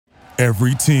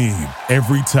Every team,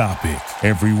 every topic,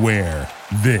 everywhere.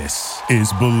 This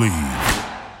is Believe.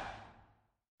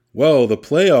 Well, the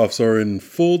playoffs are in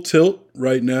full tilt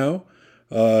right now.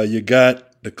 You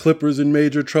got the Clippers in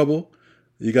major trouble.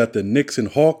 You got the Knicks and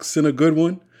Hawks in a good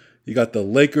one. You got the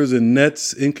Lakers and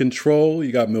Nets in control.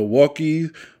 You got Milwaukee.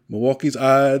 Milwaukee's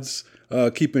odds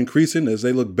keep increasing as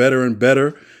they look better and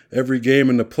better every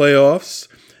game in the playoffs.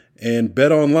 And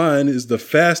BetOnline is the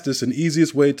fastest and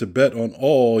easiest way to bet on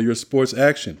all your sports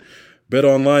action.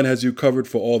 BetOnline has you covered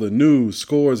for all the news,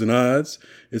 scores, and odds.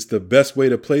 It's the best way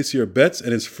to place your bets,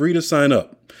 and it's free to sign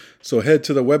up. So head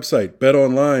to the website,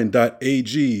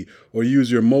 betonline.ag, or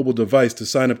use your mobile device to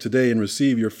sign up today and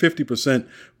receive your 50%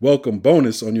 welcome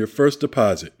bonus on your first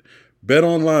deposit.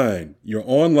 BetOnline, your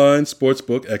online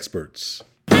sportsbook experts.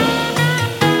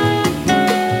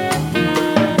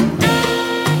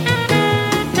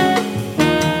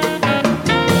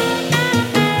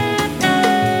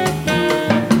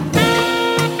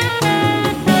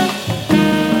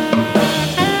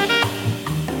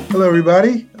 Hello,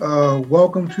 everybody.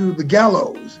 Welcome to the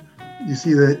gallows. You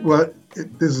see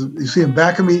you see in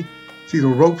back of me. See the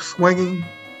rope swinging.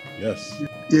 Yes.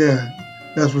 Yeah,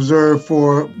 that's reserved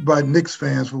by Knicks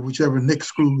fans for whichever Knicks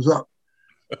screws up.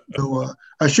 So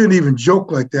I shouldn't even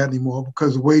joke like that anymore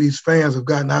because the way these fans have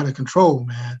gotten out of control,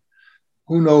 man.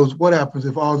 Who knows what happens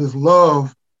if all this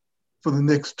love for the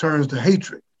Knicks turns to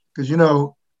hatred? Because you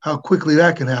know how quickly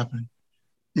that can happen.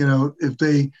 You know, if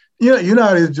they, you know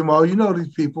how it is, Jamal. You know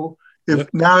these people.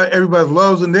 If now everybody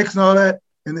loves the Knicks and all that,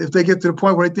 and if they get to the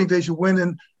point where they think they should win,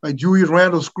 and like Julius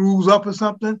Randle screws up or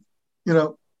something, you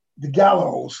know, the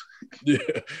gallows. Yeah,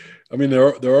 I mean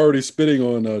they're already spitting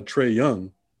on Trae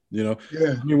Young. You know,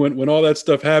 yeah. I mean when all that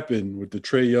stuff happened with the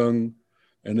Trae Young,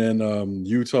 and then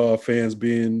Utah fans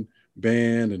being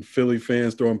banned and Philly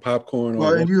fans throwing popcorn.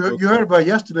 Well, and you heard about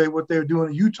yesterday what they were doing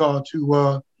in Utah to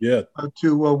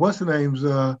what's the name's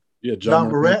John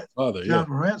Morant's father, John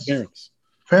Morant's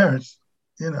parents.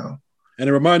 You know, and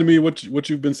it reminded me what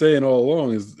you've been saying all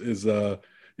along is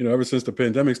ever since the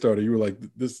pandemic started, you were like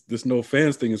this no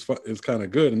fans thing is kind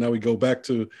of good, and now we go back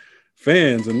to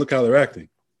fans and look how they're acting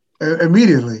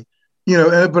immediately. You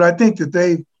know, but I think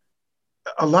that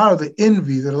a lot of the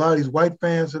envy that a lot of these white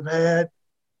fans have had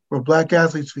for black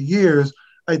athletes for years,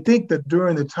 I think that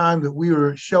during the time that we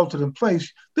were sheltered in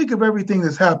place, think of everything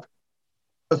that's happened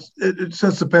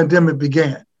since the pandemic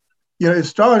began. You know, it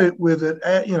started with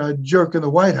a jerk in the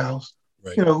White House,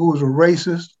 right, who was a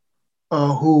racist,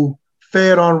 who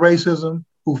fed on racism,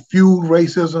 who fueled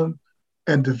racism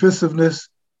and divisiveness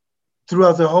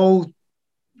throughout the whole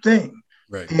thing.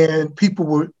 Right. And people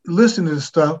were listening to this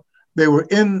stuff. They were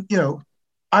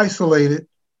isolated,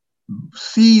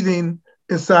 seething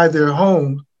inside their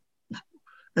homes.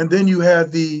 And then you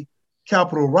had the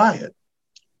Capitol riot,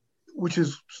 which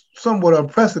is somewhat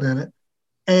unprecedented.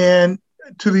 And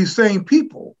to these same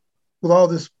people with all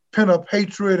this pent-up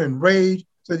hatred and rage,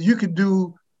 that you could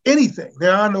do anything.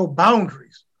 There are no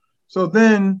boundaries. So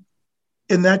then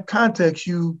in that context,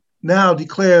 you now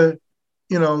declare,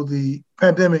 the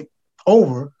pandemic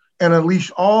over and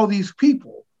unleash all these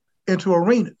people into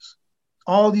arenas,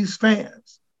 all these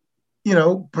fans,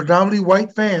 predominantly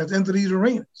white fans into these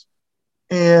arenas.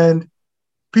 And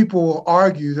people will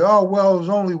argue that, it was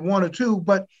only one or two,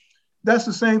 but that's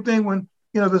the same thing when,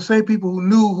 the same people who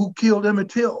knew who killed Emmett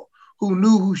Till, who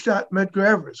knew who shot Medgar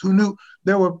Evers, who knew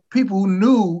there were people who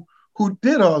knew who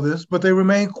did all this, but they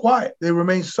remained quiet. They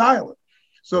remained silent.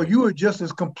 So you were just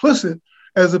as complicit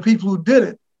as the people who did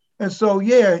it. And so,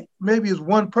 maybe it's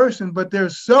one person, but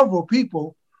there's several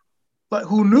people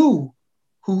who knew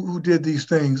who did these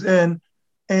things. And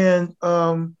it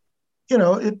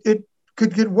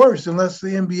could get worse unless the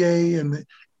NBA and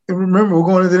remember, we're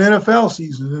going into the NFL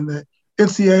season and the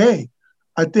NCAA.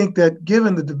 I think that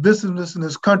given the divisiveness in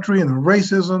this country and the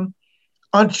racism,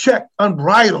 unchecked,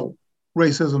 unbridled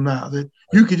racism now, that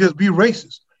you could just be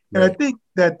racist. Right. And I think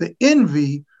that the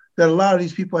envy that a lot of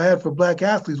these people had for black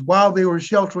athletes while they were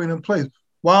sheltering in place,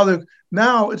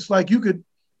 now it's like you could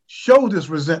show this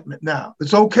resentment now.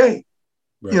 It's okay.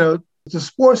 Right. The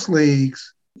sports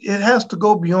leagues, it has to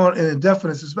go beyond an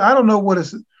indefinite. I don't know what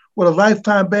a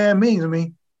lifetime ban means. I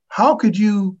mean, how could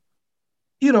you,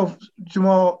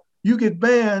 Jamal, you get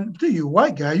banned, you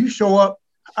white guy, you show up,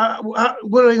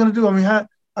 what are they going to do? I mean, how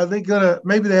are they going to,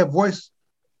 maybe they have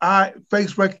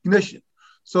face recognition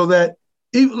so that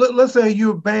let's say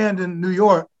you're banned in New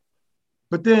York,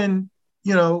 but then,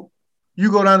 you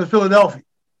go down to Philadelphia.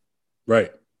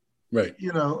 Right.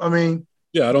 I mean.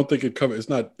 Yeah, I don't think it covers, it's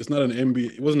not an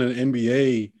NBA, it wasn't an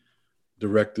NBA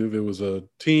directive. It was a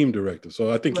team directive.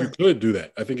 So I think you Right. could do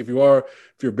that. I think if you're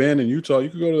banned in Utah, you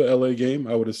could go to the LA game.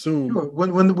 I would assume. Sure.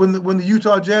 When the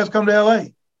Utah Jazz come to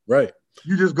LA, Right.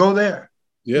 you just go there.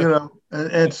 Yeah.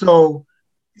 And so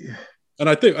And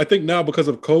I think now because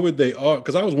of COVID, they are,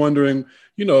 because I was wondering,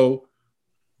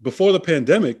 before the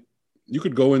pandemic, you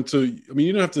could go into, I mean,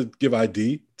 you don't have to give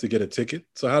ID to get a ticket.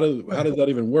 So how does that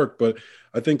even work? But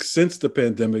I think since the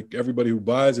pandemic, everybody who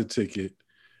buys a ticket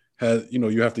has,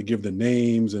 you have to give the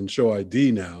names and show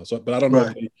ID now. So, but I don't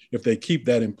know if they keep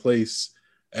that in place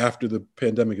after the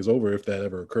pandemic is over, if that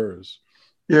ever occurs.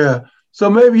 Yeah. So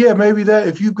maybe that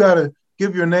if you've got to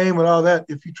give your name and all that,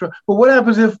 if you try, but what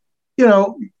happens if,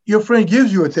 your friend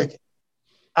gives you a ticket?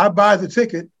 I buy the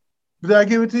ticket, but I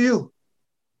give it to you.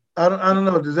 I don't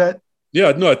know. Does that?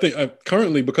 Yeah, no, I think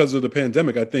currently because of the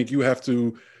pandemic, I think you have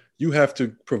to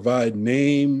provide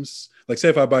names. Like say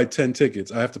if I buy 10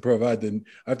 tickets, I have to provide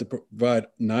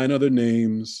 9 other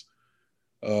names,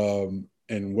 and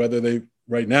whether they've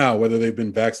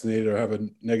been vaccinated or have a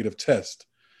negative test.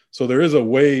 So there is a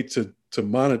way to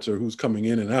monitor who's coming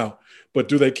in and out. But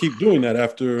do they keep doing that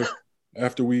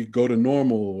after we go to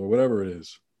normal or whatever it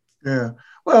is? Yeah.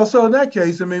 Well, so in that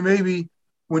case, I mean, maybe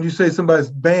when you say somebody's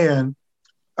banned,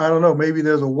 I don't know, maybe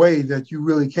there's a way that you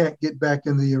really can't get back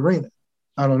in the arena.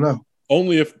 I don't know.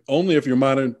 Only if you're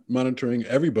monitoring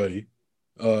everybody,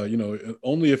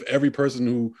 only if every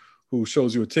person who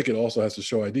shows you a ticket also has to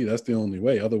show ID. That's the only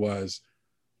way. Otherwise,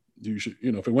 you should,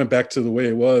 if it went back to the way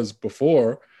it was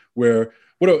before, where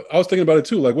I was thinking about it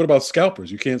too. Like, what about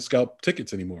scalpers? You can't scalp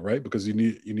tickets anymore, right? Because you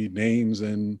need names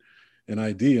and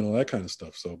ID and all that kind of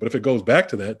stuff. So, but if it goes back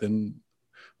to that, then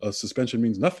a suspension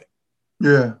means nothing.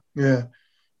 Yeah.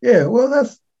 Well,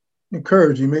 that's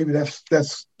encouraging. Maybe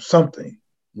that's something.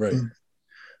 Right.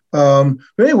 But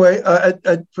anyway,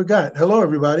 I forgot. Hello,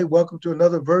 everybody. Welcome to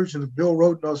another version of Bill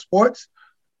Rhoden on Sports.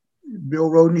 Bill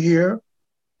Rhoden here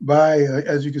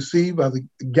as you can see, by the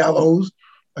gallows.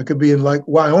 I could be in like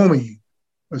Wyoming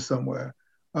or somewhere.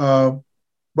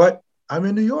 But I'm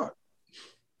in New York.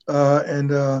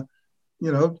 Talking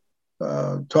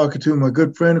to my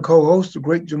good friend and co-host, the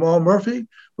great Jamal Murphy.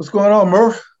 What's going on,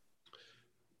 Murph?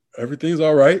 Everything's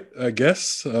all right, I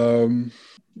guess.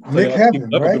 Nick Heaven,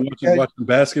 right? Watching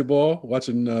basketball,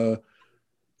 watching the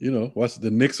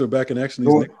Knicks are back in action.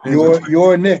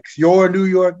 Your Knicks, your New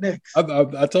York Knicks.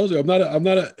 I told you, I'm not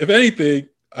a. If anything,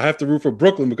 I have to root for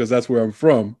Brooklyn because that's where I'm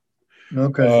from.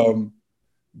 Okay.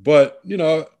 But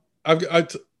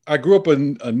I grew up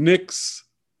a Knicks,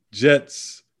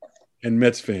 Jets, and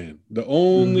Mets fan. The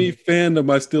only fandom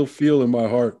I still feel in my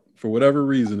heart, for whatever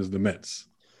reason, is the Mets.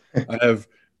 I have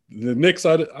the Knicks.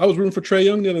 I was rooting for Trae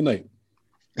Young the other night.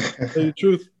 To tell you the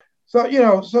truth. So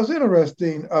it's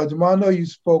interesting, Jamal. I know you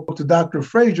spoke to Dr.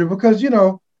 Frazier because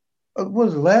what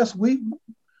was it, last week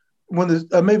when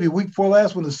maybe week before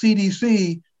last, when the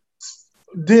CDC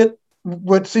did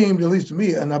what seemed, at least to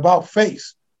me, an about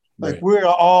face. Like we're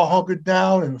all hunkered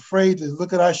down and afraid to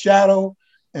look at our shadow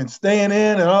and staying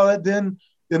in and all that. Then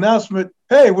the announcement,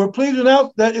 hey, we're pleased to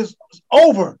announce that it's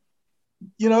over.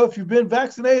 If you've been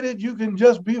vaccinated, you can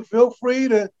just feel free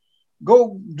to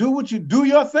go do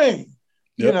your thing,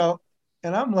 and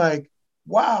I'm like,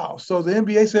 wow. So the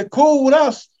NBA said, cool with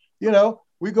us.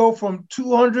 We go from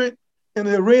 200 in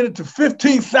the arena to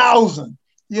 15,000,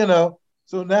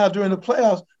 so now during the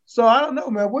playoffs. So I don't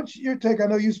know, man, what's your take? I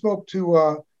know you spoke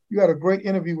to, you had a great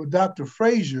interview with Dr.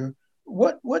 Frazier.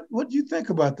 What do you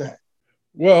think about that?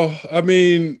 Well, I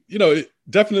mean,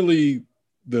 definitely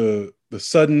the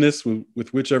suddenness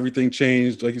with which everything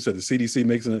changed. Like you said, the CDC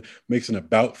makes an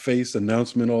about face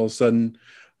announcement all of a sudden.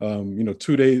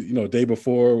 2 days, a day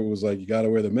before it was like, you got to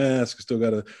wear the mask, you still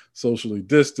got to socially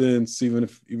distance, even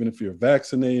if you're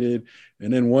vaccinated.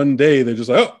 And then one day they're just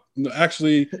like, oh,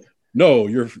 actually, no,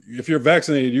 if you're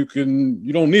vaccinated, you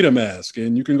don't need a mask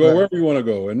and you can go wherever you want to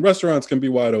go. And restaurants can be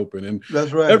wide open and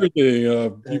that's right. Everything.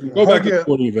 You can go back to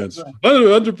sporting events,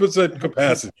 100%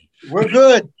 capacity. We're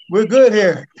good. We're good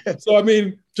here. So, I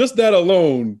mean, just that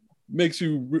alone makes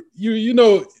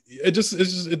it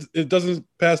doesn't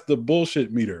pass the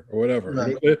bullshit meter or whatever.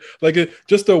 Right.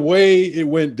 Just the way it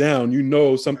went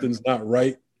down, something's not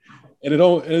right. And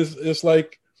it's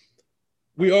like,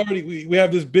 we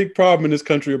have this big problem in this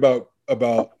country about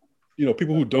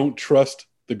people who don't trust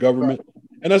the government.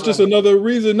 And that's just another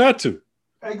reason not to.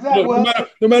 Exactly.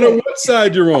 No matter what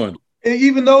side you're on.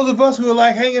 Even those of us who are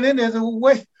like hanging in there,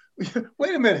 wait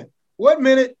a minute. What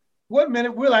minute?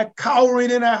 We're like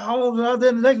cowering in our homes, and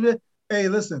then the next minute, hey,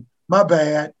 listen, my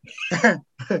bad.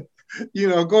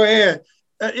 Go ahead.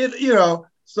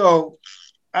 So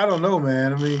I don't know,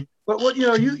 man. I mean, but what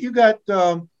you got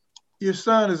your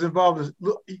son is involved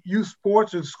in youth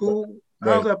sports in school.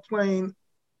 How's Right. that playing?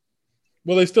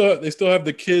 Well, they still have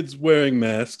the kids wearing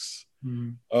masks.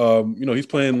 He's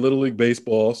playing Little League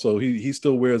Baseball, so he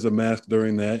still wears a mask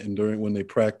during that and during when they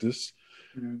practice.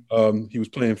 He was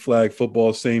playing flag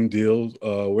football, same deal,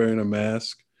 wearing a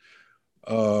mask.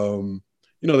 The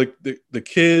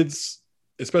kids,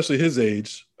 especially his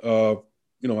age,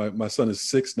 my son is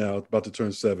 6 now, about to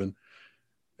turn 7,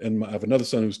 and I have another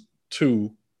son who's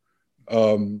 2.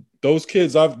 Those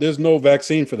kids, there's no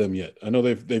vaccine for them yet. I know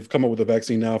they've come up with a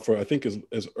vaccine now for, I think,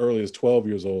 as early as 12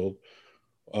 years old,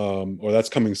 or that's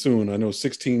coming soon. I know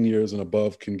 16 years and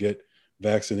above can get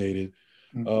vaccinated.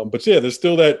 But yeah, there's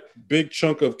still that big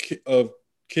chunk of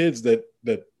kids that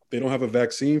they don't have a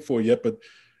vaccine for yet. But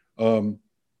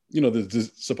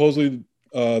supposedly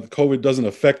COVID doesn't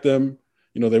affect them.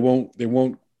 They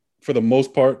won't for the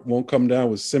most part won't come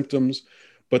down with symptoms,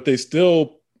 but they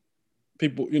still,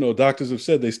 people, doctors have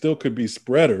said they still could be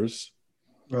spreaders.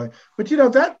 Right. But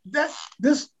that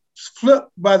this flip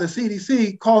by the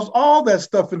CDC calls all that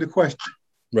stuff into question.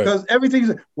 Right. Because everything's,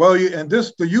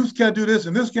 the youth can't do this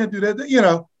and this can't do that,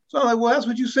 So I'm like, well, that's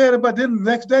what you said about then the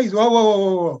next day.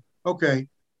 Whoa. Okay.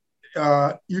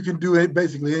 You can do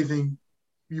basically anything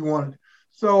you wanted.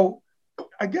 So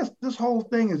I guess this whole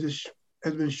thing has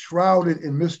been shrouded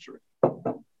in mystery.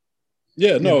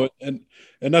 Yeah, no, and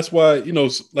that's why,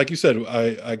 like you said,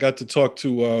 I got to talk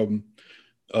to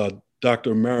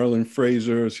Dr. Marilyn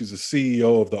Fraser. She's the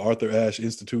CEO of the Arthur Ashe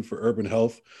Institute for Urban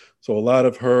Health. So a lot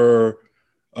of her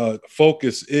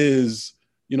focus is,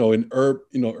 in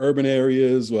urban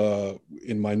areas,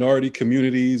 in minority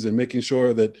communities, and making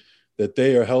sure that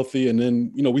they are healthy. And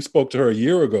then, we spoke to her a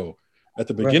year ago at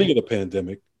the beginning of the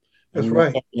pandemic. And we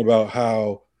were talking about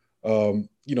how,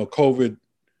 COVID,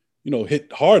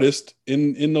 hit hardest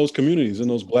in those communities, in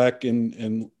those Black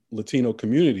and Latino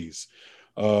communities.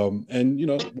 When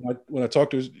I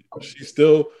talked to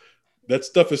her, that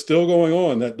stuff is still going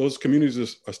on, that those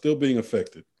communities are still being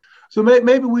affected. So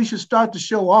maybe we should start to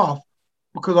show off,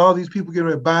 because all these people getting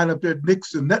ready to buying up their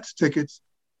Knicks and Nets tickets.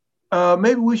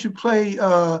 Maybe we should play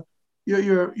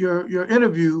your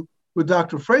interview with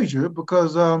Dr. Fraser,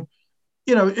 because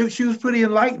she was pretty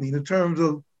enlightening in terms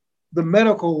of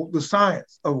the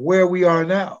science of where we are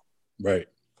now. Right.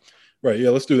 Yeah,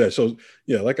 let's do that. So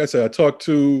yeah, like I said, I talked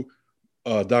to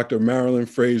Dr. Marilyn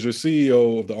Fraser,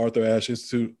 CEO of the Arthur Ashe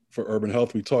Institute for Urban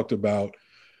Health. We talked about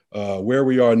where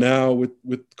we are now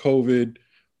with COVID,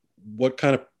 what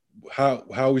kind of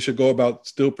how we should go about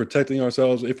still protecting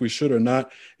ourselves, if we should or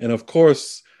not. And of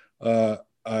course,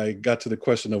 I got to the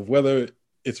question of whether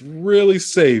it's really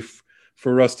safe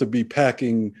for us to be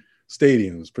packing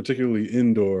stadiums, particularly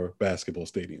indoor basketball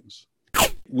stadiums.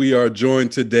 We are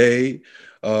joined today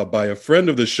by a friend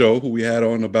of the show who we had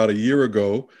on about a year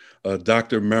ago,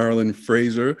 Dr. Marilyn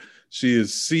Fraser. She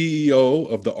is CEO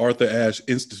of the Arthur Ashe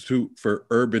Institute for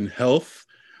Urban Health.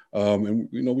 And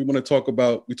we want to talk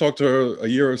about, we talked to her a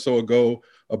year or so ago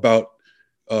about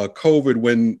COVID,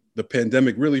 when the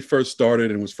pandemic really first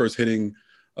started and was first hitting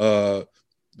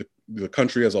the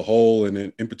country as a whole, and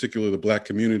in particular the Black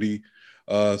community.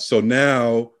 So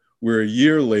now we're a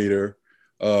year later,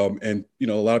 and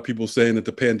a lot of people saying that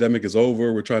the pandemic is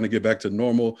over. We're trying to get back to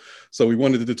normal. So we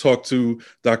wanted to talk to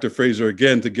Dr. Fraser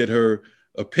again to get her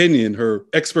opinion, her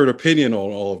expert opinion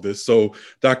on all of this. So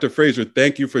Dr. Fraser,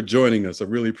 thank you for joining us. I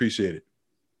really appreciate it.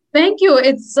 Thank you.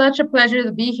 It's such a pleasure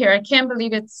to be here. I can't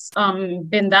believe it's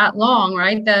been that long,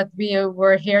 right? That we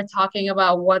were here talking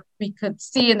about what we could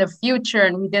see in the future,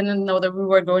 and we didn't know that we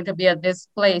were going to be at this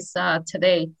place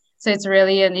today. So it's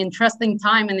really an interesting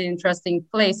time and an interesting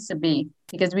place to be,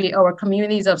 because our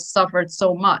communities have suffered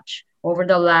so much over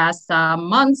the last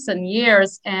months and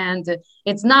years, and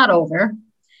it's not over.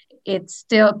 It's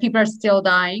still, people are still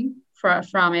dying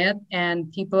from it,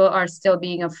 and people are still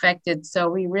being affected. So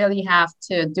we really have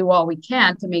to do all we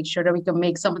can to make sure that we can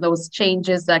make some of those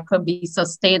changes that could be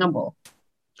sustainable.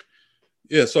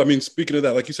 Yeah. So, I mean, speaking of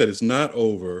that, like you said, it's not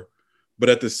over, but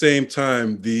at the same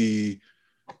time, the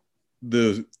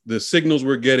signals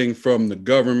we're getting from the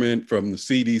government, from the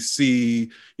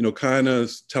CDC, kind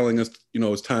of telling us,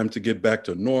 it's time to get back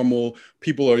to normal.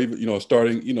 People are even,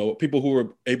 starting, people who are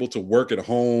able to work at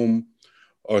home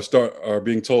are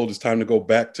being told it's time to go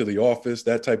back to the office,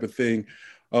 that type of thing.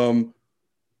 Where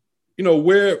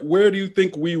do you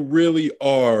think we really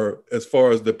are as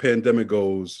far as the pandemic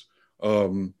goes?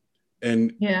 And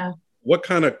what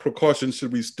kind of precautions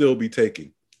should we still be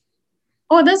taking?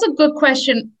 Oh, that's a good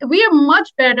question. We are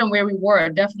much better than where we were,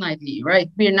 definitely, right?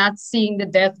 We're not seeing the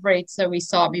death rates that we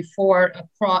saw before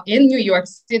across in New York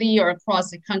City or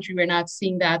across the country. We're not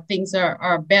seeing that. Things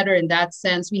are better in that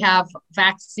sense. We have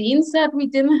vaccines that we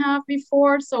didn't have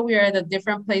before. So we are at a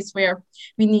different place where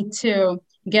we need to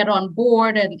get on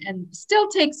board and still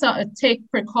take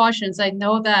precautions. I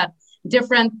know that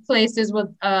different places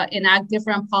would enact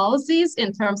different policies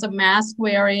in terms of mask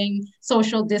wearing,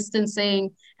 social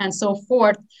distancing, and so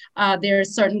forth. There are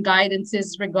certain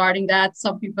guidances regarding that.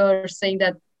 Some people are saying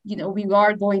that we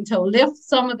are going to lift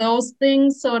some of those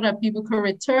things so that people could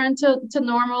return to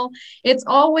normal. It's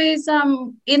always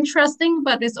interesting,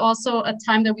 but it's also a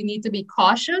time that we need to be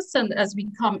cautious. And as we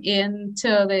come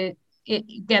get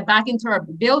back into our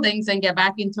buildings and get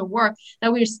back into work,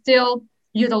 that we're still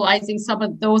utilizing some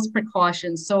of those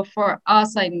precautions. So for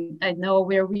us, I know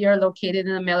where we are located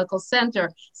in a medical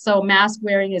center, so mask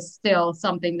wearing is still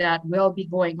something that will be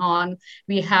going on.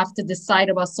 We have to decide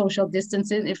about social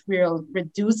distancing, if we'll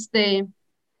reduce the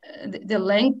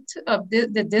length of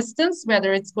the distance,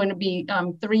 whether it's going to be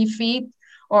 3 feet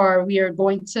or we are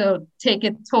going to take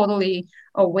it totally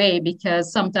away,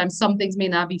 because sometimes some things may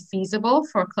not be feasible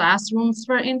for classrooms,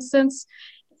 for instance,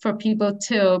 for people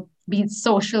to be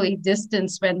socially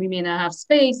distanced when we may not have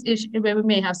when we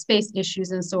may have space issues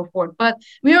and so forth. But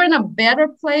we are in a better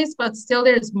place, but still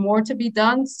there's more to be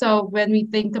done. So when we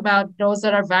think about those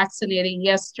that are vaccinating,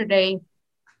 yesterday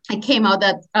it came out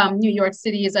that New York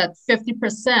City is at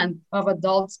 50% of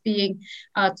adults being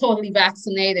totally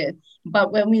vaccinated.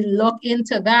 But when we look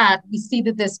into that, we see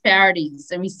the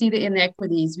disparities and we see the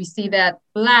inequities. We see that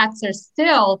Blacks are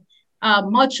still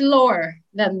much lower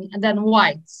than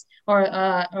whites,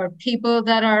 or people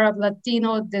that are of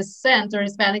Latino descent or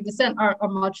Hispanic descent are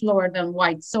much lower than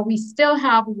whites. So we still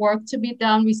have work to be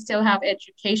done. We still have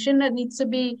education that needs to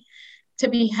be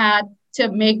had, to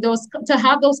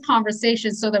have those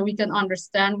conversations so that we can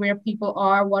understand where people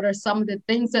are, what are some of the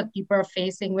things that people are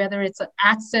facing, whether it's an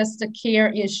access to care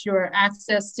issue or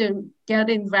access to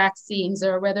getting vaccines,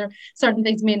 or whether certain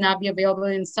things may not be available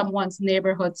in someone's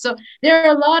neighborhood. So there are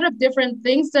a lot of different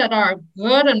things that are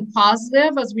good and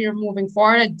positive as we are moving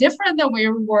forward, different than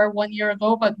where we were 1 year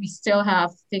ago, but we still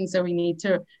have things that we need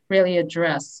to really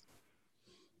address.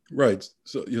 Right.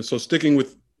 So, so sticking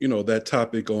with, that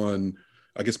topic on,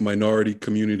 I guess, minority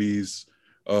communities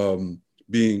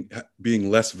being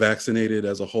less vaccinated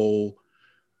as a whole,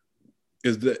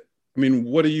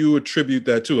 what do you attribute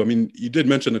that to? I mean, you did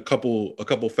mention a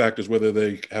couple factors, whether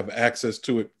they have access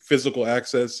to it, physical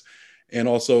access, and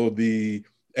also the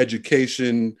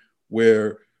education,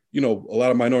 where, a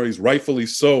lot of minorities, rightfully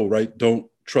so, right, don't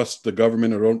trust the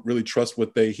government or don't really trust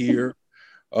what they hear.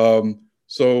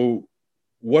 So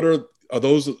what are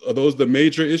those the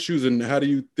major issues, and how do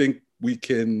you think we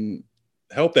can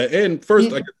help that? And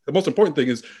first, I guess the most important thing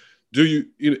is,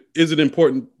 is it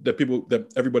important that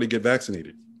everybody get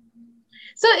vaccinated?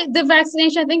 So the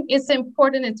vaccination, I think, is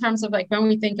important in terms of, like, when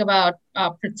we think about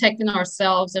protecting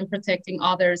ourselves and protecting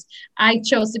others. I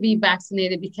chose to be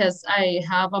vaccinated because I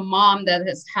have a mom that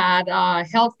has had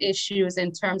health issues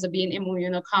in terms of being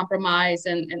immunocompromised,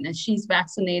 and she's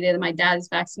vaccinated, and my dad is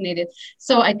vaccinated.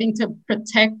 So I think to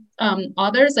protect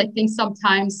others, I think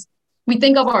sometimes we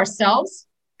think of ourselves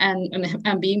and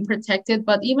being protected,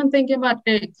 but even thinking about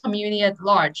the community at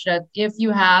large, that if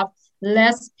you have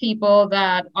less people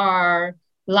that are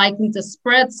likely to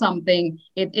spread something,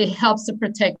 it helps to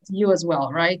protect you as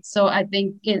well, right? So I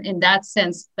think in that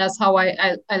sense, that's how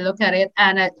I look at it.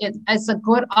 And it's a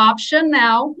good option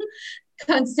now,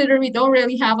 considering we don't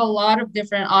really have a lot of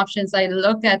different options. I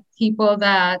look at people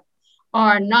that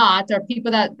are not, or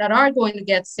people that are going to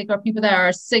get sick, or people that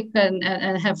are sick and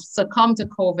have succumbed to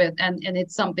COVID. And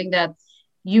it's something that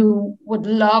you would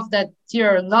love that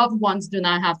your loved ones do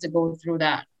not have to go through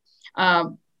that.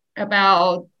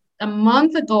 About a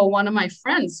month ago, one of my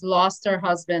friends lost her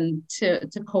husband to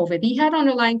COVID. He had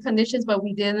underlying conditions, but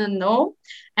we didn't know.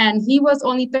 And he was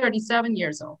only 37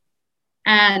 years old,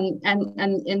 and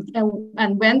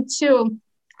went to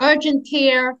urgent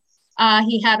care.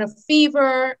 He had a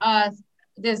fever.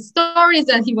 There's stories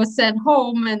that he was sent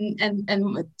home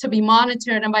and to be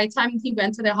monitored. And by the time he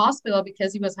went to the hospital,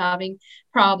 because he was having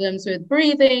problems with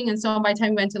breathing, and so by the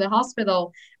time he went to the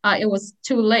hospital, it was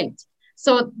too late.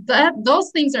 So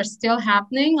those things are still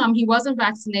happening. He wasn't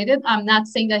vaccinated. I'm not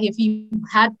saying that if he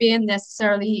had been,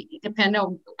 necessarily depending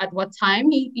on at what time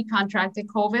he contracted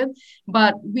COVID,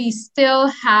 but we still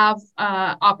have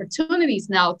opportunities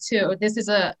now too. This is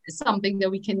something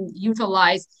that we can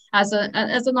utilize as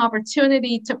an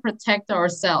opportunity to protect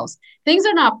ourselves. Things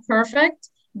are not perfect.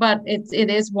 but it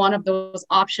is one of those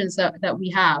options that we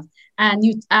have. And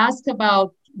you asked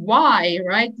about why,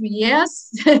 right?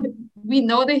 Yes, we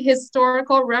know the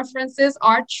historical references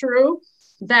are true,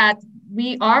 that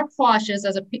we are cautious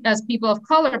as people of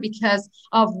color because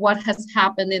of what has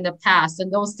happened in the past.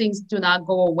 And those things do not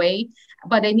go away,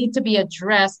 but they need to be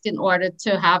addressed in order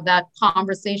to have that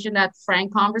conversation, that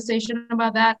frank conversation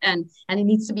about that. And it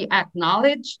needs to be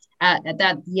acknowledged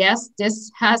that, yes,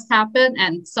 this has happened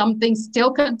and some things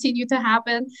still continue to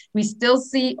happen. We still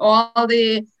see all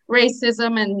the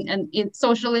racism and in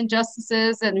social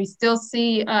injustices, and we still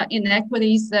see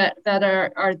inequities that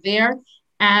are there.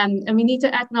 And we need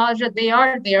to acknowledge that they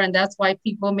are there, and that's why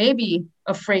people may be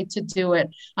afraid to do it,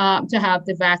 to have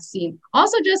the vaccine.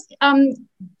 Also, just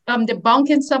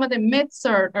debunking some of the myths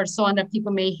or so on that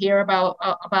people may hear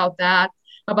about that,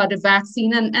 about the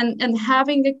vaccine, and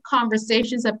having the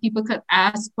conversations that people could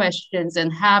ask questions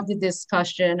and have the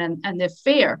discussion and the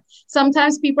fear.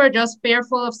 Sometimes people are just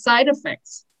fearful of side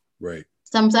effects. Right.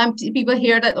 Sometimes people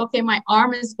hear that, okay, my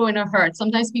arm is going to hurt.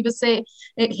 Sometimes people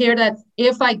hear that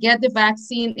if I get the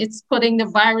vaccine, it's putting the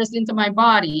virus into my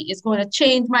body. It's going to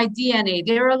change my DNA.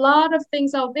 There are a lot of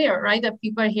things out there, right, that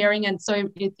people are hearing. And so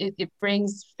it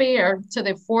brings fear to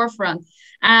the forefront.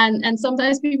 And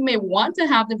sometimes people may want to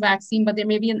have the vaccine, but there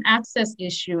may be an access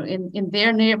issue. In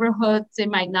their neighborhoods, it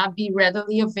might not be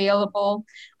readily available.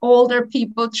 Older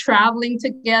people traveling to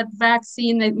get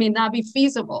vaccine, it may not be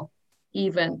feasible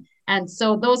even. And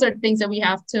so those are things that we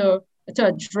have to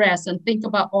address and think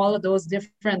about all of those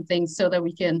different things so that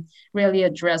we can really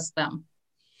address them.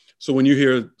 So when you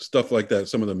hear stuff like that,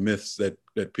 some of the myths that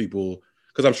people,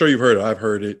 because I'm sure you've heard it, I've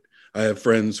heard it. I have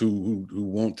friends who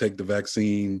won't take the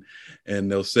vaccine,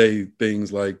 and they'll say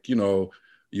things like, you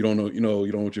don't know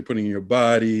what you're putting in your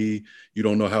body. You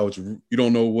don't know you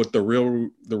don't know what the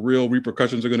real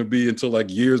repercussions are going to be until like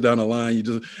years down the line.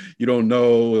 You don't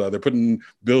know.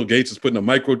 Bill Gates is putting a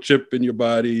microchip in your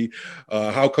body.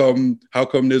 How come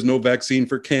there's no vaccine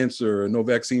for cancer or no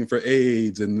vaccine for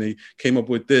AIDS? And they came up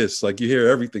with this. Like, you hear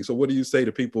everything. So what do you say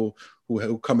to people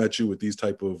who come at you with these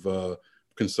type of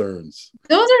concerns?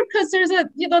 Those are concerns that,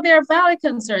 they are valid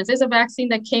concerns. There's a vaccine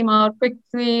that came out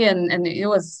quickly and it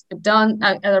was done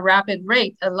at a rapid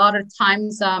rate. A lot of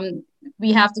times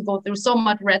we have to go through so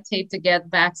much red tape to get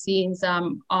vaccines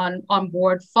on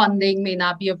board. Funding may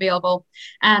not be available.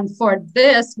 And for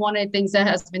this, one of the things that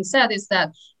has been said is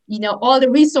that all the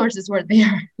resources were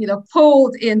there,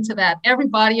 pulled into that.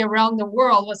 Everybody around the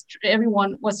world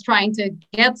everyone was trying to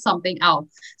get something out.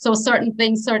 So certain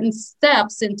things, certain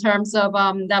steps in terms of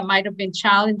that might have been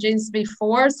challenges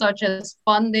before, such as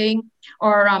funding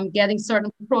or getting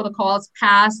certain protocols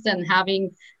passed and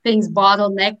having things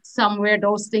bottlenecked somewhere,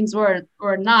 those things were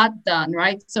not done,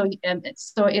 right? So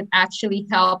it actually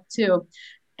helped to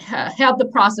help the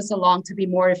process along to be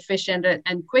more efficient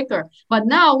and quicker. But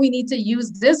now we need to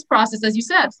use this process, as you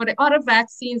said, for the other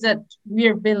vaccines that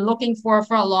we've been looking for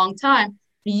a long time.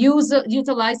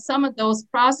 Utilize some of those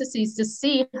processes to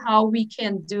see how we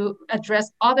can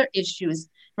address other issues,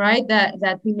 right?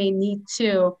 That we may need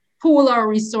to pool our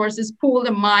resources, pool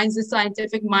the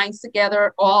scientific minds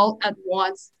together all at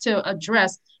once to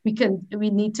address. We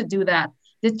need to do that.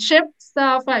 The chip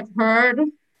stuff I've heard.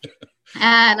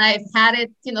 And I've had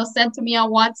it, sent to me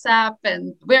on WhatsApp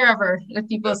and wherever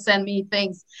people send me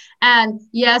things. And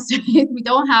yes, we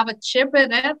don't have a chip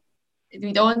in it.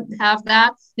 We don't have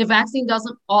that. The vaccine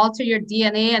doesn't alter your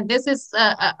DNA. And this is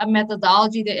a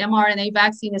methodology. The mRNA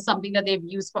vaccine is something that they've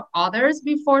used for others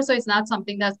before. So it's not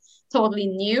something that's totally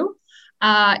new.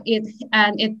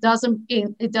 It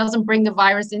doesn't bring the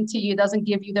virus into you. It doesn't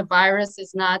give you the virus.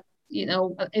 It's not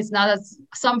as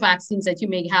some vaccines that you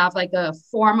may have like a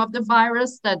form of the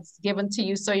virus that's given to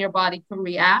you so your body can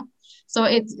react. So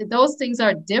those things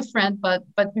are different, but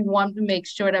we want to make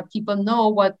sure that people know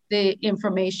what the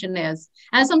information is.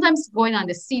 And sometimes going on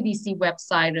the CDC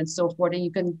website and so forth, and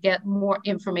you can get more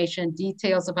information,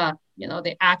 details about,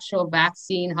 the actual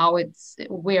vaccine,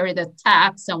 where it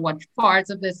attacks and what parts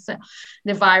of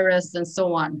the virus and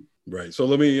so on. Right. So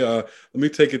let me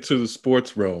take it to the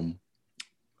sports realm.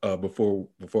 Before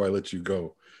I let you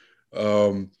go.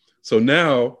 So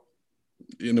now,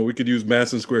 we could use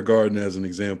Madison Square Garden as an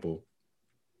example.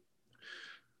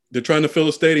 They're trying to fill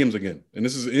the stadiums again, and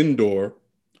this is indoor.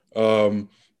 So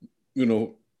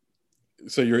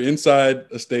you're inside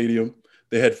a stadium.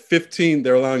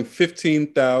 They're allowing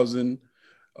 15,000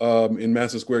 in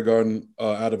Madison Square Garden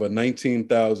out of a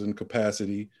 19,000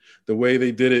 capacity. The way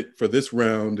they did it for this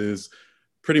round is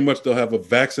pretty much they'll have a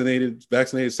vaccinated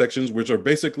sections, which are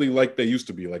basically like they used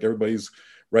to be. Like everybody's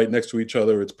right next to each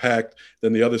other. It's packed.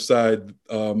 Then the other side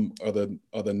are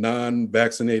the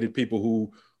non-vaccinated people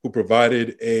who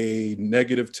provided a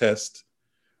negative test,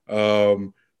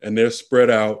 and they're spread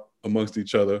out amongst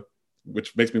each other,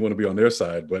 which makes me want to be on their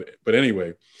side. But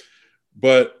anyway,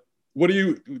 but what do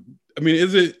you? I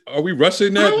mean, are we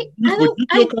rushing that? Would you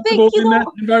feel comfortable in that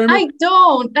environment?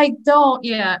 I don't.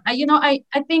 Yeah.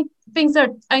 I think things are,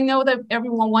 I know that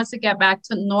everyone wants to get back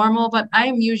to normal, but I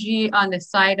am usually on the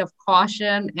side of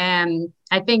caution. And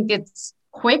I think it's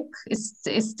quick. It's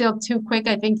still too quick.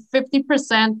 I think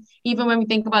 50%, even when we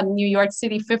think about New York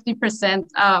City,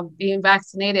 50% being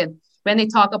vaccinated. When they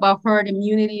talk about herd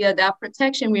immunity, that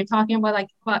protection, we're talking about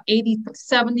about 80,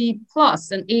 70 plus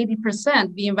and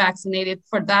 80% being vaccinated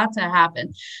for that to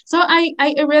happen. So I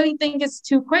really think it's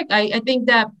too quick. I think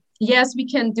that, yes, we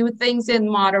can do things in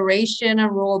moderation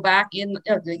and roll back in,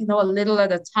 a little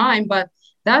at a time, but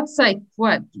that's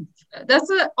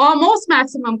that's almost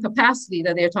maximum capacity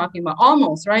that they're talking about,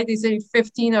 almost, right? They say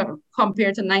 15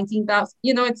 compared to 19,000,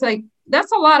 it's like,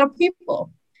 that's a lot of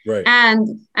people. Right.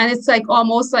 And it's like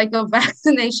almost like a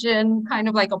vaccination, kind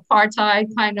of like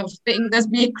apartheid kind of thing that's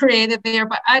being created there.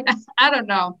 But I don't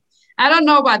know. I don't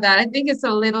know about that. I think it's a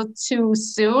little too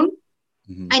soon.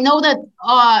 Mm-hmm. I know that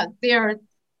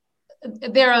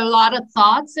there are a lot of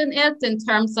thoughts in it in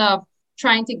terms of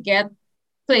trying to get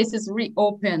places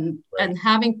reopened, right, and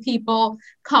having people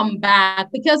come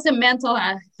back, because the mental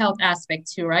health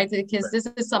aspect too, right? Because right, this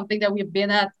is something that we've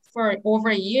been at for over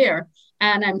a year.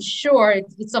 And I'm sure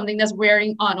it's something that's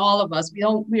wearing on all of us.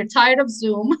 We're tired of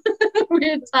Zoom.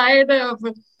 We're tired of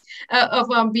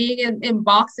being in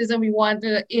boxes, and we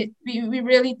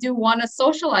really do want to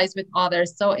socialize with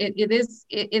others. So it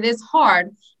is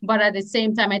hard, but at the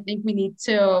same time, I think we need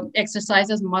to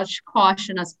exercise as much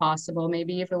caution as possible.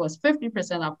 Maybe if it was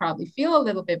 50%, I'll probably feel a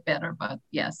little bit better. But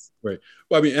yes. Right.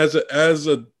 Well, I mean, as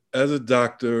a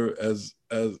doctor,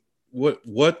 what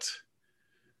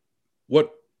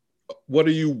would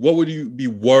you be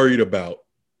worried about,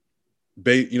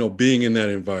 being in that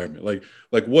environment?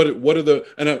 Like what are the,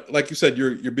 and like you said,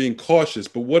 you're being cautious,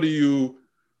 but what are you,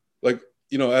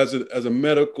 as a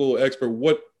medical expert,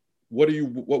 what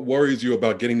worries you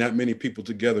about getting that many people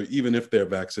together, even if they're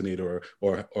vaccinated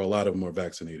or a lot of them are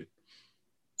vaccinated?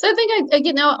 So I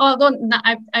think, although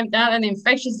I'm not an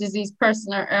infectious disease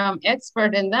person or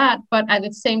expert in that, but at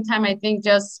the same time, I think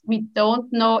just we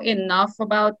don't know enough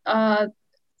about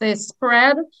the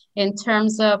spread in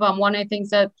terms of one of the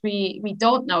things that we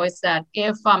don't know is that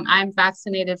if I'm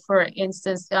vaccinated, for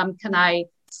instance, can I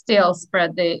still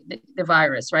spread the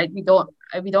virus, right? We don't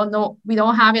know. We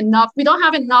don't have enough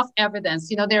evidence.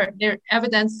 There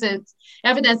evidence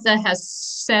that has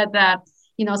said that,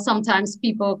 sometimes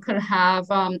people could have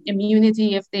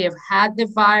immunity if they have had the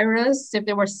virus, if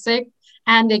they were sick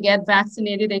and they get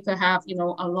vaccinated, they could have,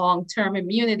 a long-term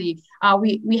immunity.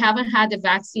 We haven't had the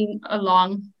vaccine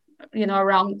around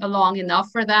long enough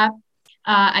for that.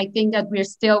 I think that we're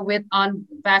still with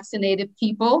unvaccinated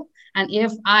people. And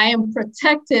if I am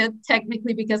protected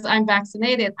technically because I'm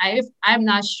vaccinated, I'm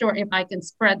not sure if I can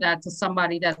spread that to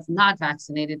somebody that's not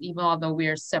vaccinated, even although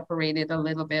we're separated a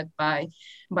little bit by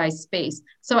space.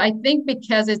 So I think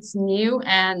because it's new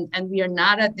and we are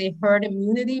not at the herd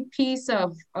immunity piece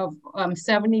of 70%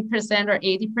 or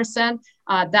 80%,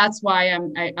 that's why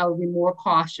I'll be more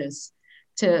cautious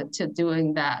to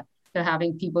doing that, to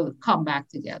having people come back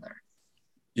together.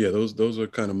 Yeah, those are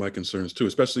kind of my concerns too,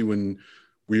 especially when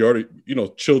we already,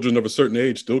 children of a certain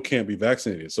age still can't be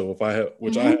vaccinated. So if I have,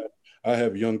 which mm-hmm. I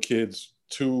have young kids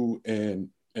 2 and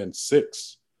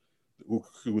 6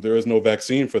 who there is no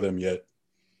vaccine for them yet.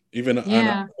 Even I'm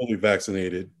not fully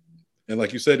vaccinated. And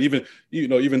like you said,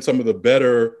 even some of the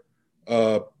better,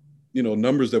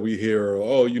 numbers that we hear,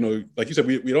 like you said,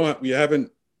 we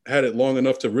haven't had it long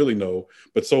enough to really know,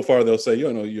 but so far they'll say,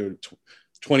 you're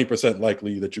 20%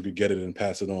 likely that you could get it and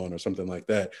pass it on or something like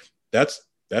that. That's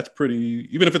pretty,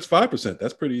 even if it's 5%,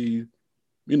 that's pretty,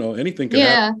 anything can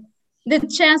happen. The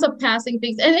chance of passing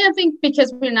things. And I think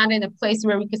because we're not in a place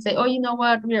where we could say, oh, you know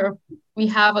what, we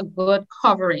have a good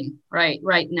covering right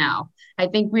now. I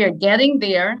think we are getting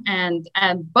there.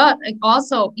 But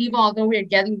also, even although we're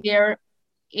getting there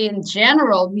in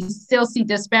general, we still see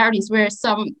disparities where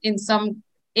in some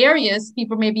areas,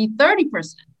 people may be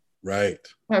 30%. Right.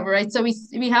 Right. So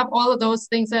we have all of those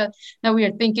things that we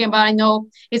are thinking about. I know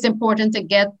it's important to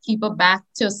get people back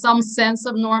to some sense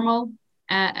of normal,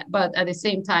 but at the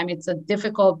same time, it's a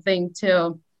difficult thing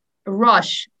to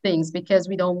rush things because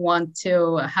we don't want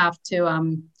to have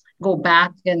to go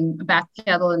back and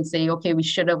backpedal and say, okay, we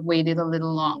should have waited a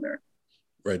little longer.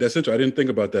 Right. That's interesting. I didn't think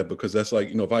about that because that's like,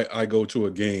 if I go to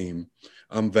a game,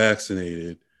 I'm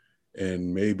vaccinated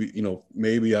and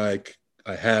maybe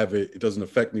I have it. It doesn't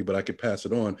affect me, but I could pass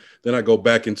it on. Then I go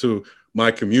back into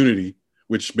my community,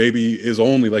 which maybe is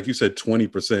only, like you said,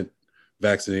 20%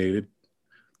 vaccinated.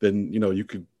 Then, you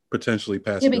could potentially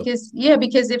pass it up.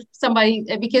 Because if somebody,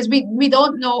 because we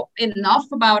don't know enough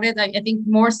about it. I think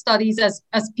more studies as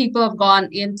people have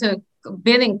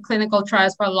been in clinical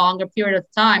trials for a longer period of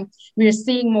time, we're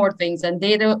seeing more things and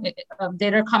data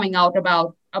coming out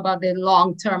about the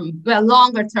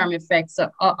longer term effects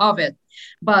of it.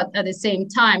 But at the same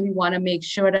time, we want to make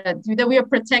sure that we are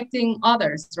protecting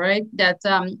others, right? That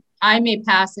I may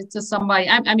pass it to somebody.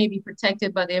 I may be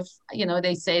protected, but if,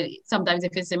 they say sometimes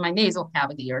if it's in my nasal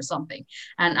cavity or something,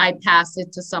 and I pass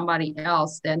it to somebody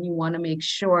else, then you want to make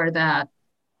sure that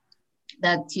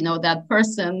that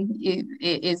person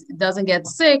doesn't get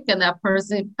sick, and that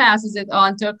person passes it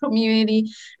on to a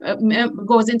community,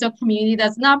 goes into a community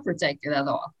that's not protected at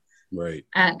all. Right.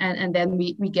 And then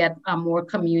we get a more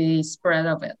community spread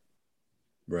of it.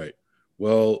 Right.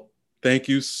 Well, thank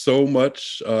you so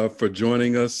much for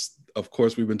joining us. Of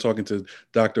course, we've been talking to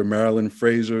Dr. Marilyn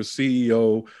Frazier,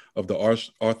 CEO of the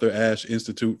Arthur Ashe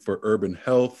Institute for Urban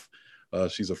Health.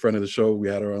 She's a friend of the show. We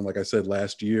had her on, like I said,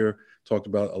 last year, talked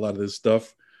about a lot of this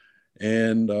stuff.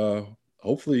 And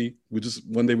hopefully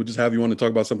one day we'll just have you on to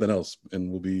talk about something else,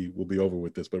 and we'll be over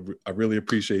with this. But I really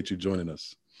appreciate you joining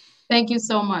us. Thank you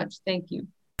so much. Thank you.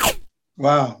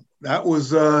 Wow, that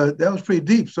was pretty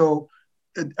deep. So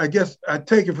I guess I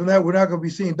take it from that we're not going to be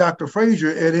seeing Dr. Frazier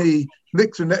at any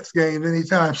Knicks or Nets games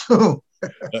anytime soon.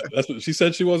 That's what she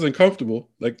said. She wasn't comfortable,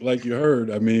 like you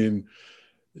heard. I mean,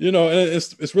 and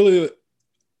it's really,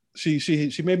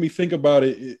 she made me think about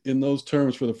it in those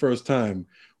terms for the first time,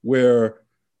 where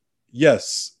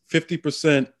yes,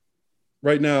 50%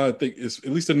 right now, I think it's,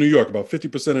 at least in New York, about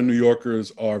 50% of New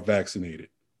Yorkers are vaccinated.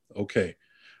 Okay.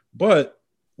 But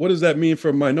what does that mean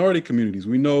for minority communities?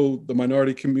 We know the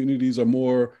minority communities are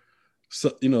more,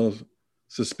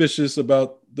 suspicious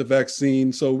about the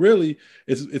vaccine. So really,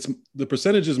 it's the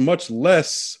percentage is much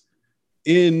less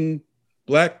in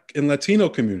Black and Latino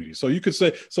communities. So you could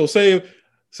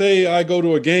say I go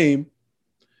to a game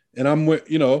and I'm with,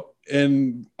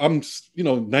 and I'm,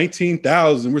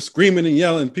 19,000, we're screaming and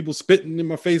yelling, people spitting in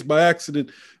my face by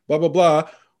accident, blah, blah, blah.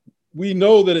 We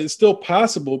know that it's still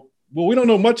possible. Well, we don't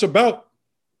know much about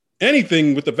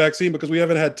anything with the vaccine because we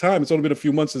haven't had time. It's only been a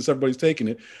few months since everybody's taken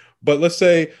it. But let's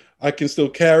say I can still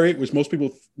carry it, which most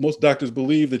doctors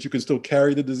believe that you can still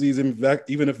carry the disease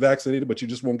even if vaccinated, but you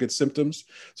just won't get symptoms.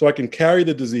 So I can carry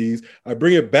the disease. I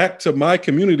bring it back to my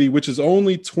community, which is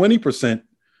only 20%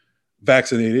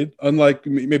 vaccinated, unlike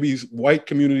maybe white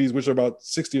communities, which are about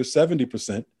 60 or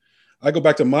 70%. I go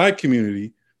back to my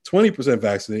community, 20%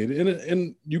 vaccinated,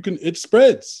 and it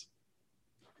spreads.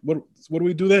 What do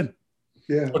we do then?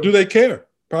 Yeah. Or do they care?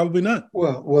 Probably not.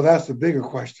 Well, that's the bigger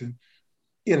question.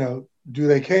 Do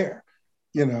they care?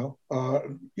 I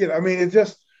mean,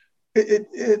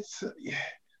 it's,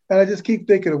 and I just keep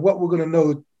thinking of what we're going to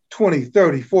know 20,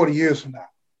 30, 40 years from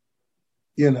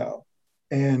now,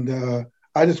 and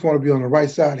I just want to be on the right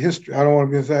side of history. I don't want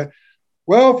to be on the side,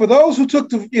 well, for those who took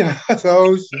the,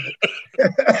 those,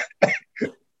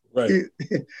 right.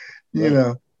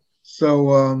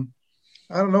 So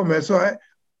I don't know, man. So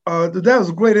that was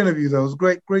a great interview, though. It was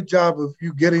a great job of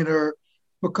you getting her,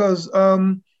 because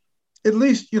at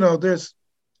least, there's,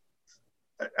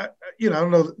 I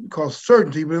don't know, called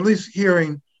certainty, but at least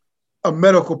hearing a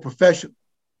medical professional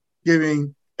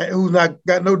who's not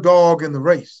got no dog in the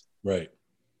race. Right.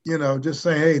 Just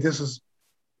saying, hey, this is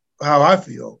how I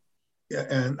feel,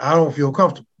 and I don't feel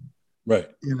comfortable. Right.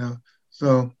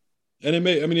 So. And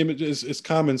it's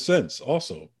common sense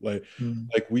also. Like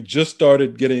we just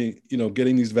started getting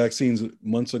these vaccines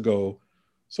months ago.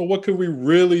 So what could we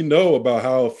really know about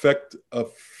how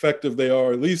effective they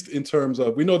are, at least in terms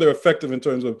of, we know they're effective in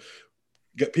terms of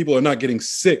people are not getting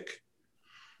sick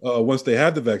once they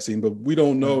have the vaccine, but we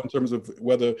don't know in terms of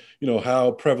whether,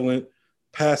 how prevalent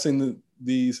passing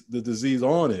the disease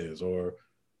on is or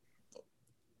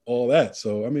all that.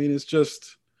 So, it's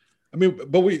just,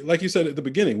 but we, like you said at the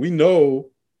beginning, we know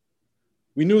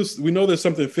there's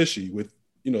something fishy with,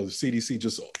 the CDC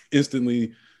just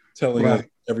instantly telling us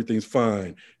everything's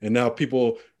fine. And now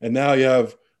you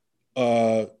have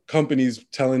companies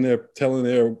telling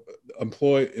their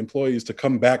employees to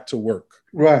come back to work.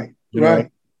 Right.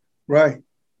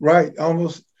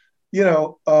 Almost,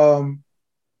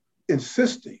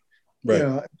 insisting,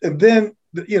 right. And then,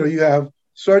 you have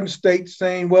certain states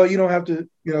saying, well, you don't have to,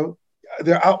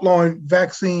 they're outlawing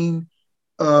vaccine,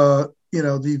 the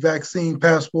vaccine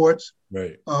passports,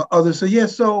 Right. Others say, yeah.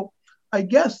 So I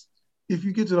guess if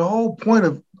you get to the whole point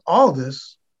of all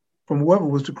this, from whoever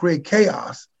was to create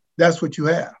chaos, that's what you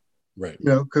have. Right.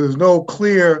 Because there's no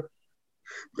clear.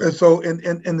 And so in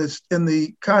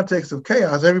the context of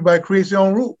chaos, everybody creates their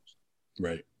own rules.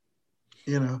 Right.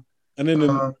 And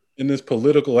then in this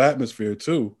political atmosphere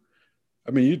too,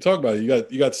 I mean, you talk about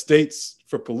it. You got states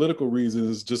for political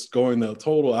reasons just going the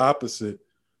total opposite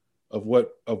of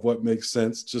what makes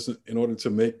sense, just in order to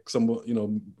make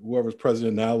someone, whoever's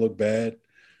president now look bad.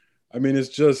 I mean, it's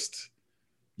just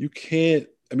you can't.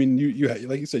 I mean, you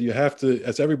like you said, you have to.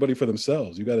 That's everybody for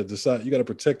themselves. You got to decide. You got to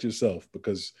protect yourself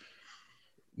because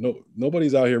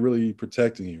nobody's out here really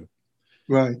protecting you.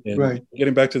 Right. And right.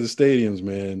 Getting back to the stadiums,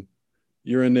 man,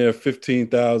 you're in there,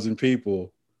 15,000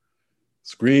 people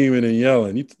screaming and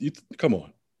yelling. You come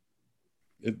on,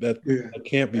 that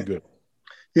can't be good.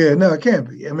 Yeah, no, it can't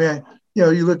be. I mean,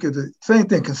 you look at the same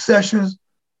thing, concessions.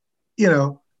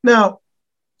 Now,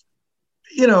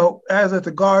 as at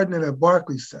the Garden and at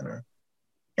Barclays Center,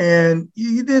 and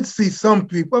you did see some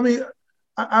people. I mean,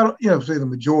 I don't, say the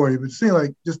majority, but it seemed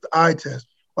like just the eye test.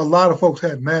 A lot of folks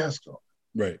had masks on.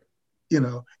 Right.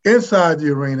 Inside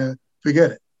the arena,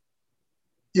 forget it.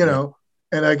 Right.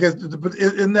 And I guess, but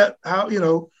isn't that how,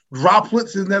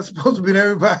 droplets, isn't that supposed to be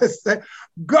everybody say,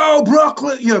 go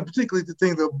Brooklyn? Particularly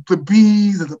the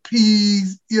B's and the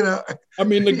P's, I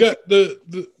mean,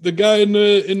 the guy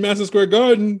in Madison Square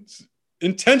Garden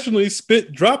intentionally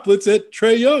spit droplets at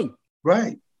Trae Young.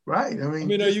 Right. I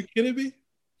mean, are you kidding me?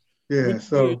 Yeah.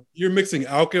 So you're mixing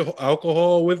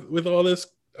alcohol with all this.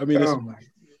 I mean,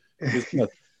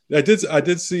 it's I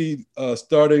did see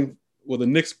starting. Well, the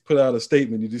Knicks put out a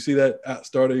statement. Did you see that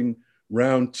starting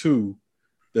round 2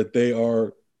 that they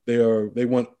want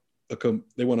a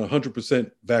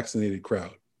 100% vaccinated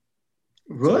crowd?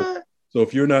 What? So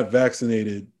if you're not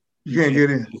vaccinated, you can't get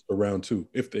in for round 2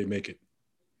 if they make it.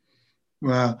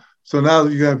 Wow. So now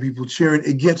you got people cheering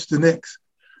against the Knicks.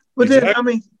 But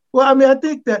exactly. Then, I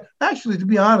think that actually, to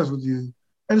be honest with you,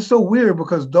 and it's so weird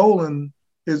because Dolan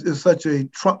is such a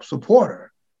Trump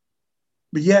supporter.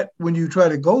 But yet, when you try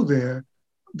to go there,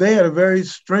 they had a very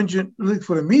stringent,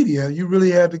 for the media, you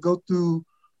really had to go through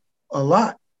a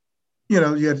lot. You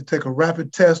had to take a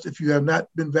rapid test if you have not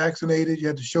been vaccinated. You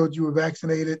had to show that you were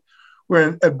vaccinated.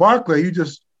 Where at Barclay, you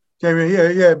just came in,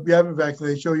 you haven't been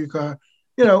vaccinated, show your card,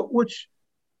 which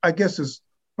I guess is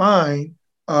fine.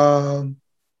 And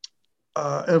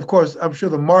of course, I'm sure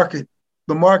the market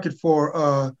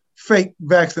for fake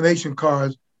vaccination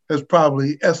cards has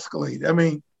probably escalated. I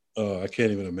mean, I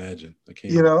can't even imagine.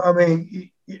 I mean,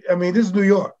 this is New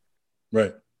York.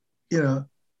 Right.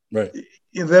 Right.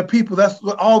 There are people, that's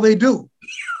all they do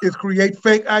is create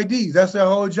fake IDs. That's their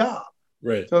whole job.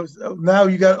 Right. So now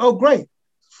you got, great.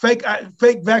 Fake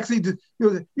vaccine.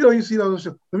 You see those,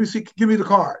 let me see, give me the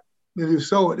card. And you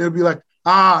show it. It'll be like,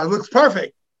 it looks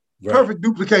perfect. Right. Perfect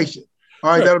duplication.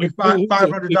 All right, that'll be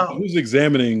 $500. Who's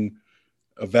examining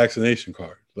a vaccination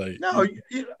card? No,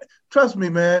 trust me,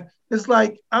 man. It's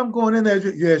like I'm going in there.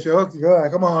 Yeah, sure. Okay, all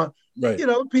right, come on. Right.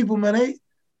 People, man,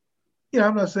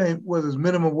 I'm not saying whether it's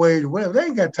minimum wage or whatever. They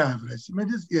ain't got time for this. I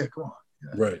mean, come on.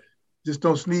 Right. Just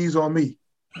don't sneeze on me.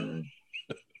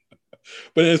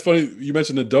 But it's funny you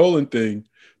mentioned the Dolan thing.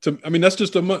 That's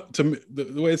just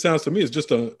the way it sounds to me. It's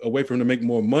just a way for him to make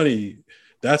more money.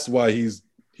 That's why he's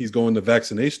going the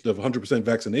 100%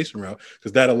 vaccination route,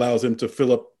 because that allows him to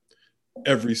fill up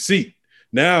every seat.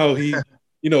 Now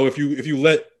if you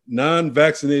let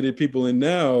non-vaccinated people in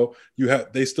now,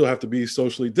 they still have to be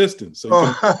socially distanced. So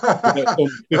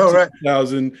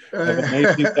 15,000 of a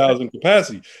 19,000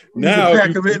 capacity. Now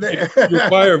you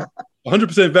require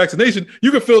 100% vaccination,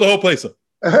 you can fill the whole place up.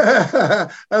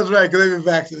 That's right, because they've been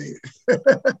vaccinated.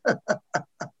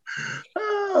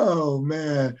 Oh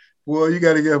man. Well, you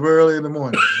got to get up early in the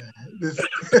morning.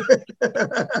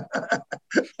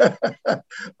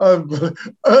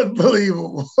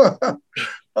 Unbelievable.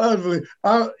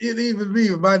 Unbelievable. Even me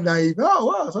with my naive. Oh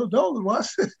wow! So Dolan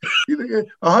was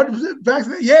 100%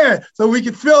 vaccinated. Yeah, so we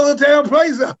can fill the damn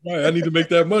place up. Right. I need to make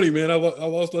that money, man. I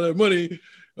lost all that money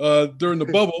during the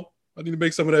bubble. I need to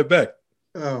make some of that back.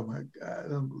 Oh my God!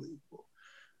 Unbelievable.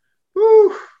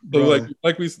 Woo, so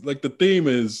like the theme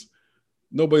is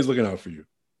nobody's looking out for you.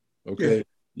 Okay,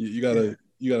 yeah. You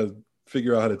gotta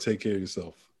figure out how to take care of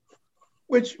yourself.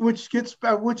 Which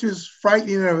is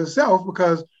frightening in of itself,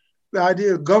 because the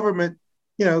idea of government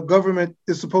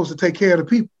is supposed to take care of the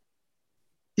people.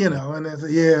 And they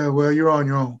say, well, you're on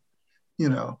your own.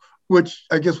 Which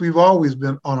I guess we've always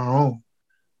been on our own.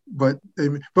 But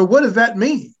what does that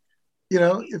mean?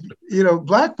 If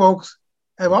Black folks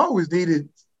have always needed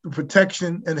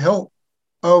protection and help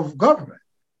of government,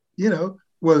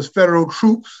 was federal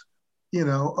troops,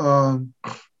 Well,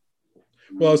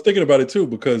 I was thinking about it too,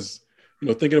 because,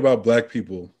 thinking about Black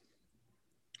people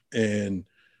and,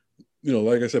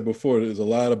 like I said before, there's a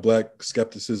lot of Black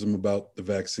skepticism about the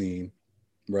vaccine,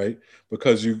 right?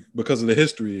 Because of the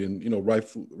history and,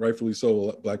 rightfully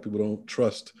so, Black people don't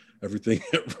trust everything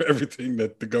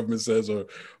that the government says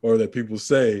or that people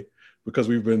say, because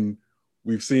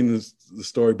we've seen the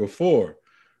story before.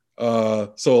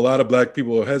 So a lot of Black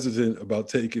people are hesitant about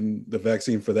taking the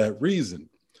vaccine for that reason.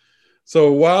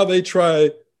 So while they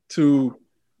try to,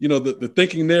 the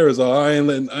thinking there is, I ain't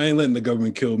letting the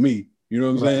government kill me. You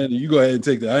know what I'm saying? You go ahead and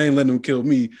take that. I ain't letting them kill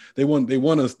me. They want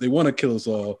to kill us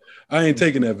all. I ain't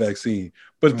taking that vaccine.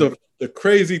 But the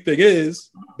crazy thing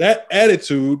is that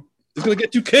attitude is going to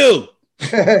get you killed.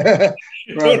 You know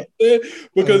what I'm saying?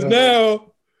 Because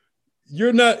now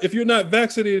if you're not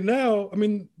vaccinated now, I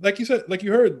mean, like you said, like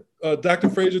you heard, Dr.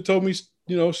 Fraser told me,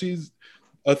 she's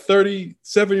a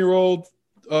 37-year-old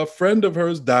friend of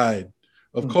hers died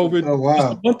of COVID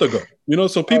just a month ago.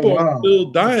 So people are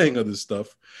still dying of this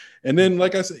stuff. And then,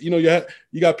 like I said, you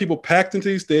got people packed into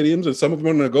these stadiums, and some of them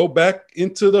are going to go back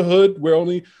into the hood where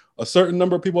only a certain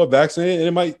number of people are vaccinated,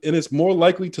 and it's more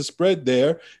likely to spread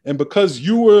there. And because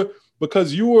you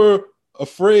were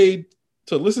afraid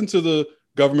to listen to the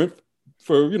government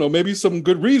for maybe some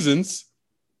good reasons,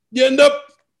 you're the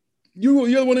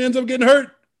one that ends up getting hurt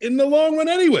in the long run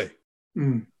anyway.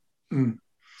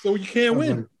 So you can't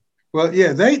win. Well,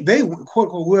 yeah, they quote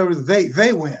unquote whoever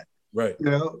they win, right?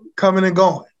 Coming and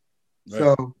going. Right.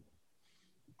 So,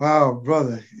 wow,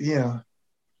 brother,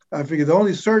 I figure the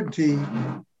only certainty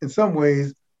in some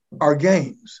ways are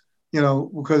games,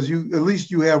 because at least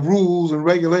you have rules and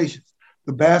regulations.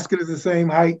 The basket is the same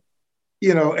height,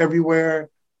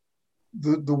 everywhere.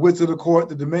 The width of the court,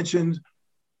 the dimensions,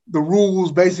 the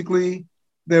rules, basically,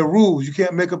 they're rules. You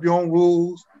can't make up your own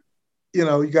rules. You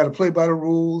got to play by the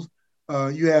rules.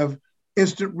 You have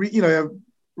instant, have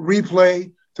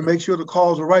replay to make sure the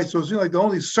calls are right. So it seems like the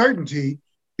only certainty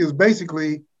is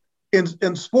basically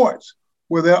in sports,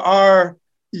 where there are,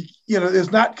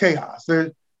 it's not chaos.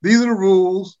 These are the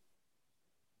rules.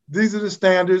 These are the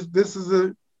standards. This is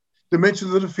the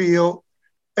dimensions of the field.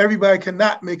 Everybody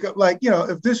cannot make up,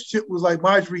 if this shit was like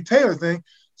Marjorie Taylor thing,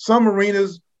 some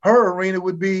arenas, her arena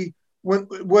would be what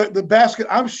the basket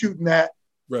I'm shooting at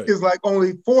is like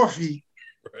only 4 feet.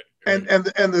 Right. And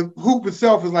the hoop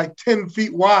itself is like 10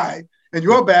 feet wide, and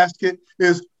your basket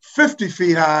is 50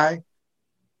 feet high.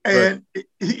 And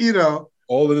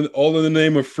all in the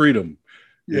name of freedom.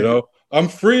 I'm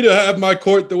free to have my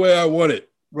court the way I want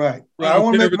it. Right. I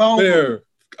want to make my own.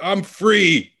 I'm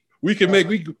free. We can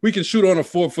we can shoot on a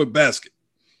 4-foot basket.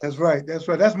 That's right.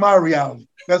 That's my reality.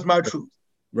 That's my truth.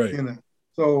 Right.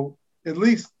 So at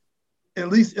least in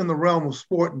the realm of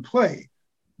sport and play,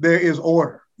 there is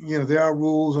order. There are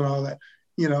rules and all that.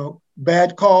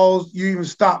 Bad calls, you even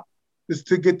stop just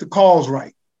to get the calls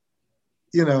right.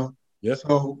 Yeah.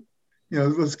 So,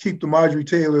 let's keep the Marjorie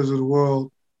Taylors of the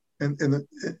world and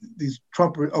these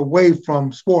Trumpers away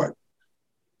from sport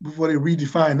before they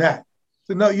redefine that.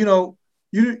 So no,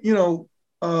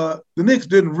 the Knicks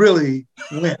didn't really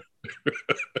win.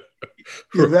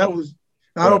 That was,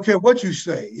 I don't care what you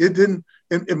say. It didn't,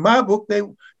 in my book,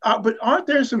 but aren't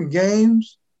there some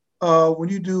games when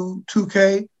you do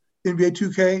 2K, NBA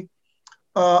 2K,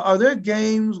 are there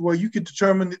games where you could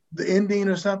determine the ending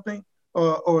or something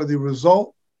or the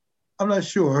result? I'm not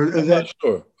sure. I'm not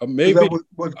sure. Maybe is that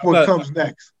what comes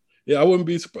next? Yeah, I wouldn't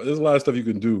be surprised. There's a lot of stuff you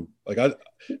can do. Like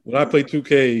when I play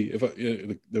 2K,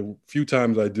 the few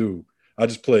times I do, I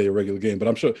just play a regular game. But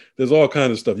I'm sure there's all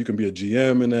kinds of stuff. You can be a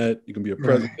GM in that. You can be a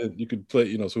president. Right. You could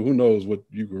play. So who knows what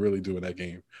you can really do in that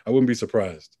game? I wouldn't be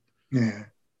surprised. Yeah.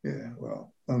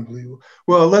 Well, unbelievable.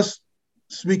 Well,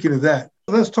 speaking of that,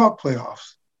 let's talk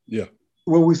playoffs. Yeah.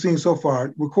 What we've seen so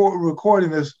far. Recording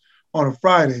this on a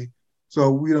Friday,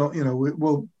 so we don't.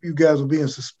 You guys will be in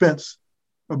suspense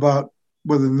about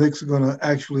whether the Knicks are going to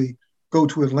actually go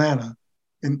to Atlanta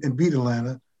and beat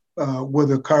Atlanta,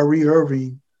 whether Kyrie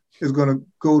Irving is going to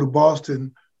go to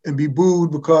Boston and be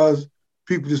booed because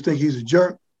people just think he's a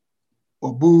jerk,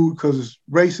 or booed because it's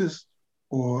racist,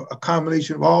 or a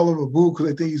combination of all of them, or booed because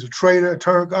they think he's a traitor, a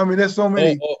Turk. I mean, there's so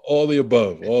many. All the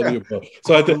above.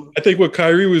 So I think what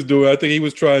Kyrie was doing, I think he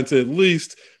was trying to at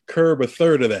least curb a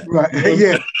third of that. Right.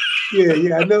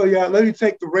 Yeah. I know. Yeah. Let me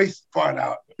take the race part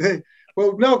out.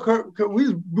 Well, no, Kurt, because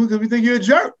we think you're a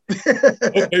jerk.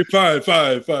 Okay, fine.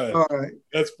 All right.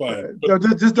 That's fine. No,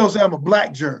 just don't say I'm a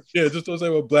black jerk. Yeah, just don't say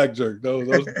I'm a black jerk. No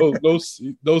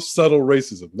subtle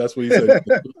racism. That's what he said.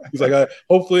 He's like,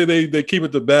 hopefully they keep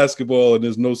it to basketball and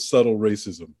there's no subtle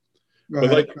racism. Right,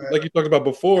 but like you talked about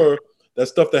before, that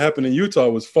stuff that happened in Utah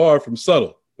was far from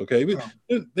subtle. Okay,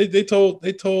 they told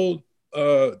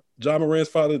John Morant's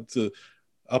father to,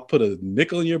 I'll put a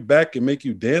nickel in your back and make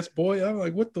you dance, boy. I'm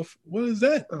like, what is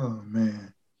that? Oh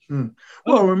man.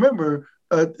 Well, remember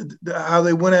how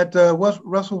they went at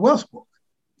Russell Westbrook.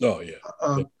 Oh yeah.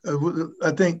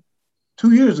 I think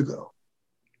 2 years ago.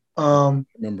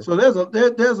 Remember. So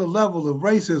there's a level of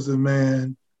racism,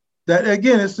 man. That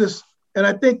again, it's just, and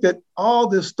I think that all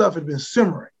this stuff had been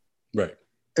simmering. Right.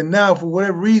 And now, for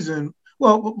whatever reason,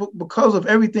 well, because of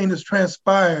everything that's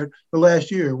transpired the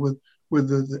last year with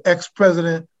the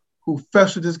ex-president who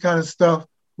festered this kind of stuff,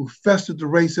 who festered the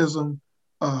racism,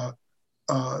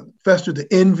 festered the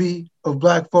envy of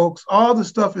Black folks, all the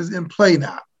stuff is in play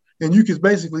now. And you could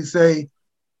basically say,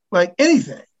 like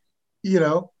anything,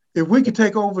 if we could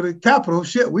take over the Capitol,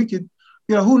 shit, we could,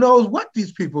 who knows what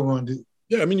these people are going to do.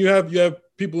 Yeah, I mean, you have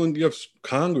people you have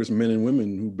congressmen and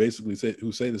women who basically say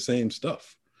the same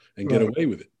stuff and get away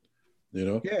with it,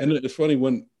 Yeah. And it's funny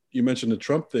when you mentioned the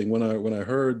Trump thing. When I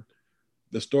heard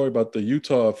the story about the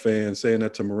Utah fan saying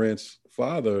that to Morant's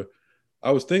father,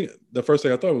 I was thinking, the first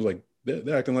thing I thought was like,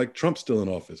 they're acting like Trump's still in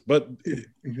office, but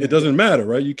it doesn't matter,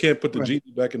 right? You can't put the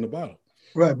genie back in the bottle,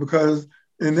 right? Because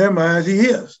in their minds, he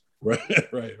is. Right.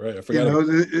 I forgot.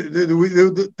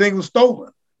 The thing was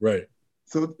stolen, right?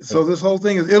 So this whole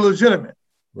thing is illegitimate,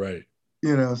 right?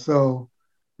 So.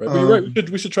 Right, but you're right.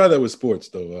 We should try that with sports,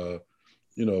 though.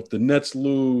 If the Nets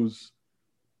lose,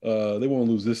 they won't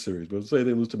lose this series. But say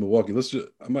they lose to Milwaukee,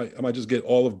 I might just get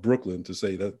all of Brooklyn to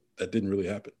say that didn't really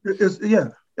happen.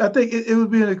 I think it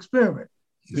would be an experiment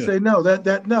to say no,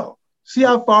 that no. See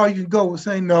how far you can go with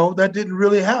saying no, that didn't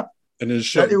really happen, and then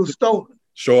it was stolen.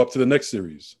 Show up to the next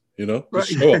series,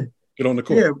 Just show up, get on the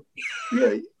court.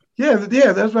 Yeah,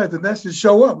 that's right. The Nets just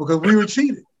show up because we were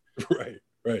cheated.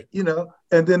 Right.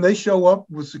 And then they show up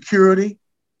with security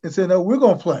and say, no, we're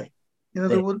going to play.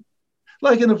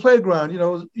 Like in the playground,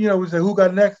 we say, who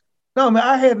got next? No, man,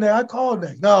 I had next. I called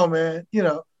next. No, man,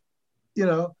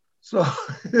 so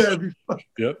it'd be fun.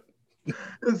 Yep.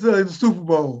 It's the Super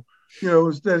Bowl,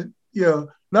 instead,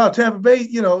 now Tampa Bay,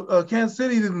 Kansas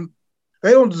City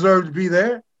they don't deserve to be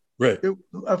there. Right.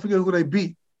 I forget who they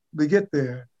beat to get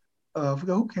there. I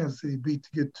forget who Kansas City beat to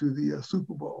get to the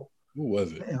Super Bowl. Who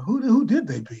was it? Man, who did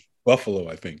they beat? Buffalo,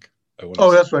 I think.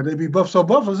 That's right. They beat Buffalo. So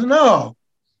Buffalo said, no,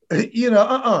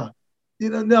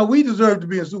 now we deserve to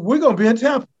be in Super. We're going to be in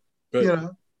Tampa, right.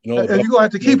 And you're going to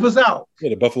have to keep us out. Yeah,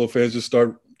 the Buffalo fans just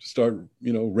start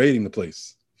raiding the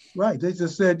place. Right. They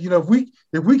just said, if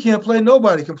we can't play,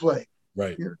 nobody can play.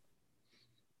 Right.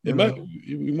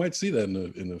 We might see that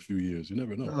in a few years. You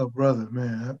never know. Oh, brother,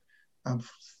 man, I'm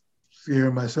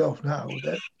scaring myself now with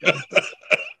that.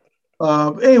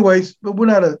 Anyways, but we're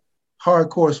not a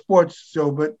hardcore sports show.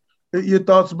 But your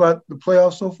thoughts about the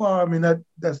playoffs so far? I mean,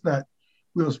 that's not.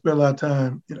 We don't spend a lot of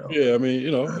time. Yeah, I mean,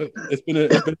 it's been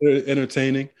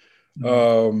entertaining.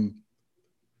 The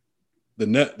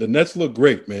Nets look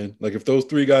great, man. Like if those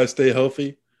three guys stay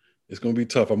healthy, it's going to be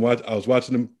tough. I was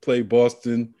watching them play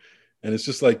Boston, and it's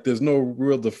just like there's no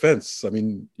real defense. I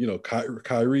mean,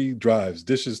 Kyrie drives,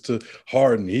 dishes to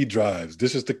Harden, he drives,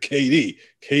 dishes to KD.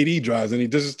 KD drives, and he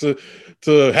dishes to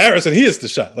Harris, and he hits the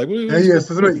shot. Like, he hits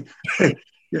the three.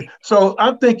 Yeah. So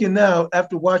I'm thinking now,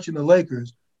 after watching the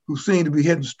Lakers, who seem to be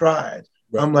hitting strides,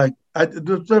 right. I'm like,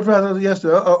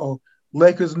 yesterday,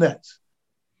 Lakers Nets.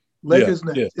 Nets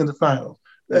in the finals.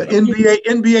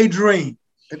 NBA dream.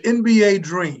 An NBA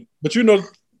dream. But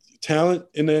talent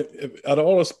out of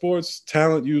all the sports,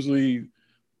 talent usually,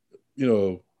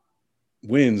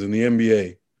 wins in the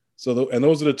NBA. So and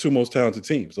those are the two most talented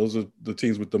teams. Those are the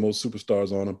teams with the most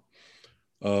superstars on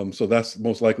them. So that's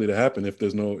most likely to happen if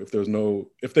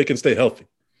they can stay healthy.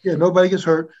 Yeah, nobody gets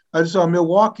hurt. I just saw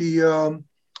Milwaukee.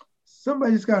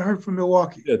 Somebody just got hurt from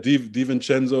Milwaukee. Yeah,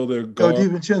 DiVincenzo, their guard.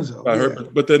 DiVincenzo. Got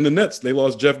hurt. But then the Nets, they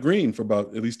lost Jeff Green for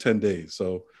about at least 10 days.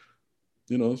 So,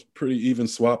 it's pretty even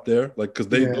swap there. Like, because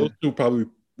those two probably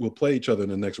will play each other in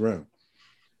the next round.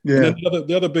 Yeah. And then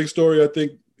the other big story, I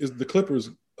think, is the Clippers.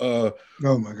 Oh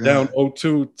my God. Down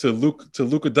 0-2 to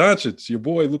Luka Doncic. Your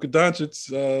boy Luka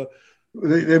Doncic.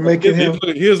 They're making him.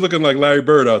 He is looking like Larry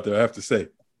Bird out there, I have to say.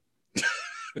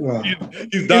 Wow.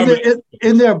 He's dominant.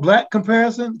 Isn't there a black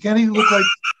comparison? Can he look like?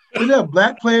 Is there a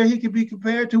black player he could be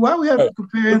compared to? Why we have to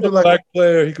compare him to like black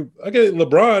player? I get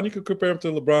LeBron. You could compare him to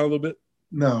LeBron a little bit.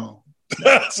 No,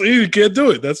 So you can't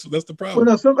do it. That's the problem. Well,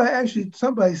 no,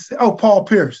 somebody said, oh, Paul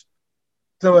Pierce.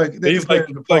 Somebody they He's compared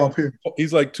him to Paul Pierce.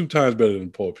 He's like 2 times better than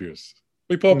Paul Pierce.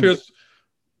 I mean, Paul Pierce,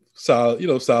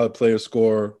 solid player,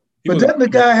 scorer. But doesn't the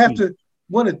guy have to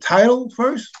win a title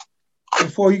first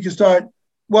before you can start?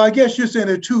 Well, I guess you're saying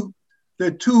there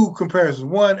are two comparisons.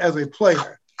 One as a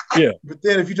player. Yeah. But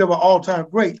then if you talk about all-time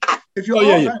great, if you're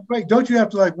all-time great, don't you have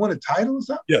to like win a title or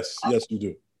something? Yes, you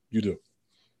do. You do.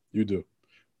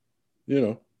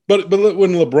 But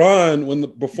when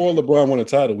before LeBron won a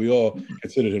title, we all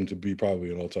considered him to be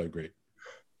probably an all-time great.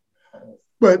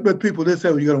 But people did say,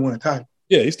 well, you're going to win a title.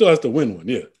 Yeah, he still has to win one.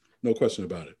 Yeah, no question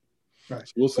about it. Right.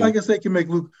 So we'll see. I guess they can make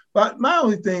Luke. But my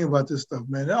only thing about this stuff,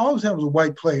 man, it always happens with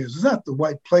white players. It's not the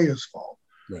white players' fault.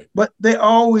 Right. But they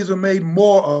always are made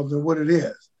more of than what it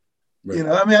is. Right.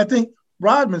 I think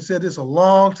Rodman said this a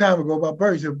long time ago about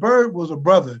Bird. He said, Bird was a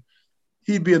brother,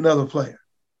 he'd be another player.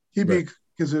 He'd be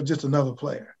considered just another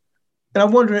player. And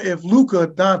I'm wondering if Luka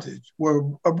Doncic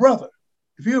were a brother,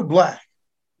 if he were black,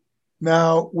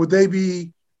 now do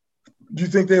you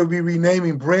think they would be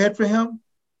renaming bread for him?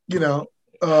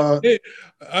 I think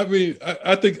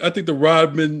the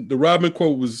Rodman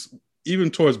quote was,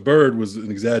 even towards Bird, was an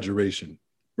exaggeration,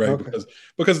 right? Okay.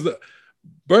 Because the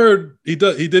Bird, he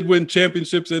did win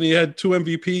championships and he had 2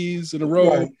 MVPs in a row.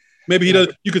 Right. Maybe he does.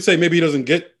 You could say maybe he doesn't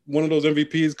get one of those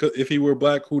MVPs if he were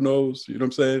black. Who knows? You know what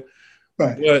I'm saying?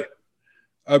 Right. But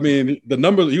I mean, the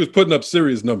numbers, he was putting up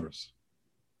serious numbers.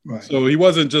 Right. So he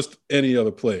wasn't just any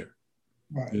other player.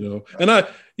 Right. And I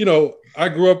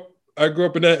grew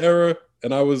up in that era,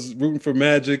 and I was rooting for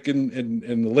Magic and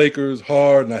the Lakers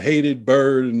hard, and I hated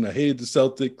Bird and I hated the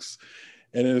Celtics.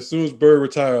 And then as soon as Bird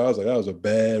retired, I was like, that was a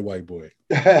bad white boy.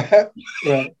 Right.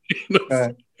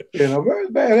 Bird's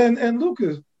bad. And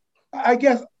Lucas, I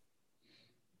guess,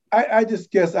 I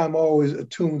just guess I'm always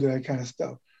attuned to that kind of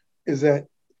stuff. Is that,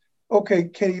 okay,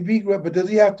 can he be great, but does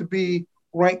he have to be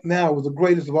ranked now with the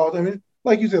greatest of all time? I mean,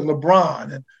 like you said,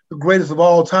 LeBron, and the greatest of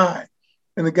all time.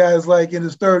 And the guy's like in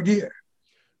his 3rd year,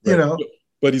 right.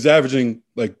 But he's averaging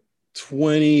like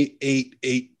 28,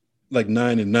 8, like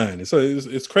 9 and 9. And so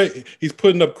it's crazy. He's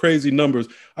putting up crazy numbers.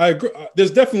 I agree.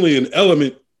 There's definitely an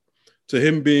element to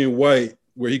him being white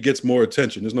where he gets more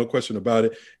attention. There's no question about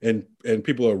it. And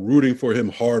people are rooting for him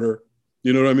harder.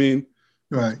 You know what I mean?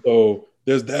 Right. So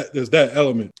there's that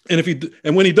element.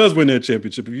 And when he does win that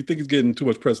championship, if you think he's getting too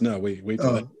much press now, wait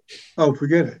till that. Oh,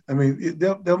 forget it. I mean,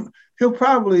 he'll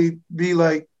probably be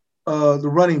like the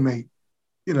running mate,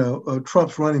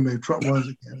 Trump's running mate. Trump runs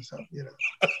again or something,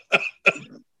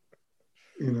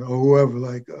 or whoever.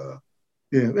 Like,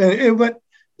 but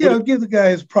give the guy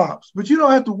his props. But you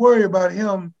don't have to worry about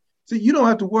him. See, you don't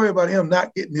have to worry about him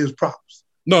not getting his props.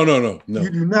 No. You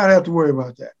do not have to worry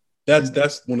about that.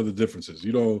 That's one of the differences.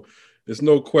 There's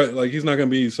no question. Like, he's not going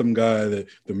to be some guy that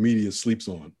the media sleeps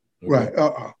on. Okay? Right.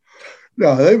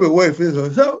 No, they've been waiting for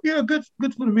this. So, good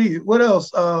for the media. What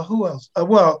else? Who else?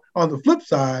 Well, on the flip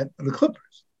side, the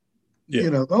Clippers.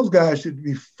 Yeah. Those guys should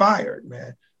be fired,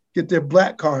 man. Get their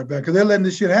black card back because they're letting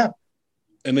this shit happen.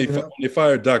 And they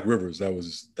fired Doc Rivers. That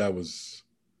was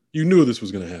you knew this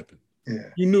was going to happen. Yeah.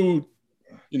 You knew,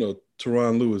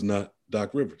 Tyronn Lue is not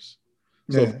Doc Rivers.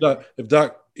 So if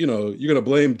Doc, you're going to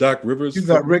blame Doc Rivers. He's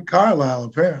not Rick Carlisle,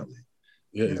 apparently.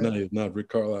 Yeah, he's not Rick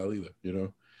Carlisle either,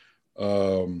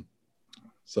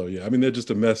 So, yeah, I mean, they're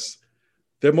just a mess.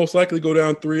 They'll most likely go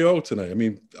down 3-0 tonight. I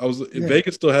mean,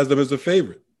 Vegas still has them as a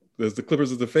favorite. There's the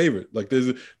Clippers as the favorite. Like,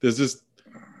 there's just,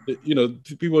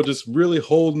 people are just really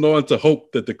holding on to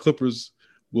hope that the Clippers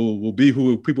will be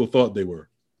who people thought they were.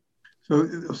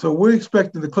 So we're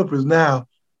expecting the Clippers now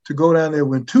to go down there,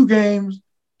 win 2 games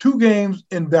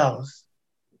in Dallas,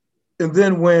 and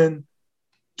then win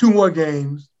 2 more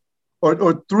games,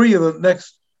 or 3 of the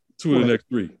next. 2 of the next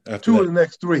 3. After 2 that. of the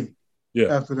next 3.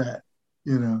 Yeah. After that,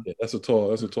 Yeah, that's a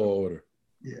tall order.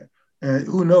 Yeah, and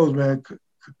who knows, man?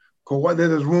 Kawhi,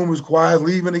 there's rumors Kawhi's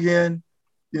leaving again.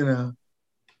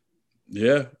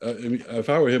 Yeah, I mean, if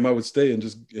I were him, I would stay and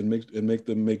make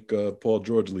them make Paul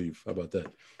George leave. How about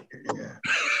that?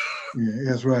 Yeah,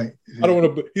 that's right. I don't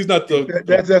want to. He's not the.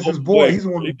 That's his boy. Player. He's the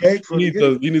one who paid for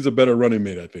it. He needs a better running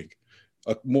mate, I think.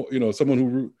 Someone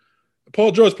who.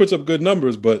 Paul George puts up good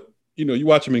numbers, but you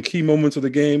watch him in key moments of the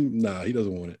game. Nah, he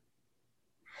doesn't want it.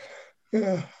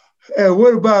 Yeah. And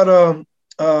what about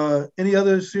any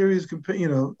other series?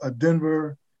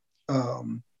 Denver.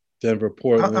 Denver,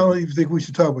 Portland. I don't even think we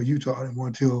should talk about Utah anymore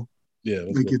until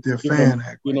they get their fan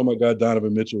act. My guy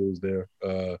Donovan Mitchell is there.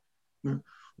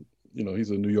 He's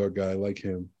a New York guy. I like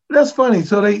him. That's funny.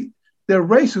 So they're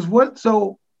racist. What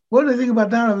do they think about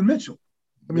Donovan Mitchell?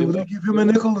 I mean, would they give him a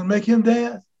nickel and make him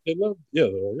dance? They love, yeah.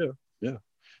 Yeah.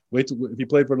 Wait till if he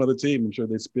played for another team, I'm sure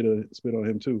they'd spit on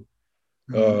him too.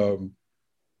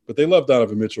 But they love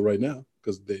Donovan Mitchell right now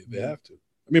because they have to.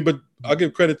 I mean, but I'll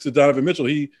give credit to Donovan Mitchell.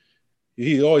 He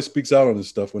always speaks out on this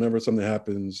stuff whenever something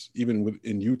happens. Even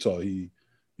in Utah, he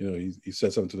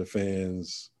said something to the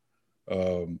fans.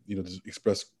 To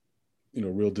express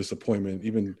real disappointment.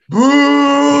 Even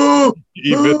boo,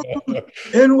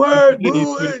 N-word,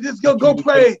 boo. Just go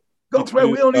play. Go play.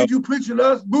 We don't need you preaching to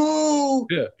us. Boo.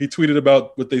 Yeah, he tweeted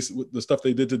about the stuff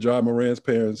they did to Ja Morant's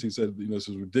parents. He said, this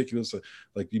is ridiculous.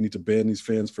 Like, you need to ban these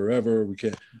fans forever. We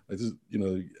can't. Like, this,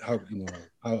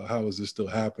 how is this still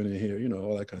happening here?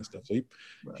 All that kind of stuff. So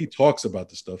he talks about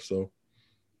the stuff. So,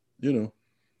 Yeah.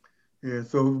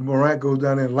 So Morant goes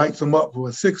down there and lights him up for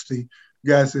a 60.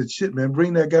 Guy said, "Shit, man,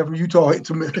 bring that guy from Utah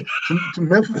to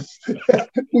Memphis.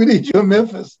 We need you in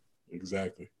Memphis."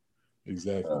 Exactly.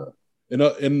 And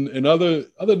other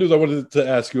news I wanted to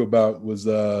ask you about was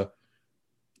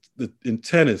in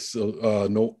tennis.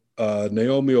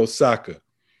 Naomi Osaka.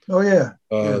 Oh yeah,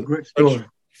 great story.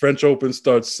 French Open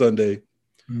starts Sunday.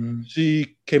 Mm-hmm.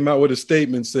 She came out with a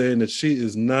statement saying that she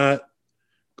is not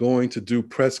going to do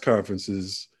press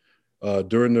conferences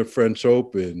during the French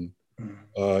Open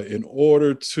in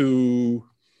order to.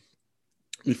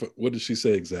 What did she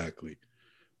say exactly?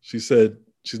 She said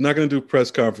she's not going to do press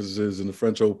conferences in the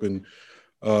French Open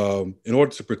in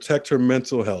order to protect her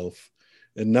mental health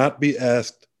and not be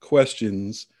asked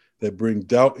questions that bring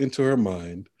doubt into her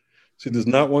mind. She does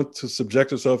not want to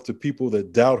subject herself to people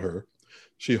that doubt her.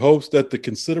 She hopes that the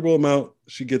considerable amount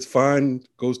she gets fined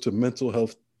goes to mental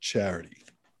health charity.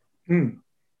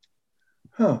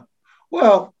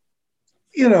 Well,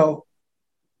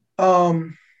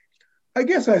 I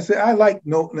guess I say I like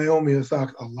Naomi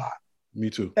Osaka a lot. Me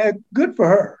too. And good for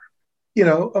her.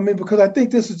 Because I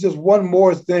think this is just one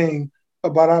more thing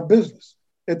about our business.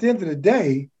 At the end of the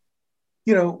day,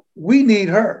 we need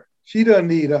her. She doesn't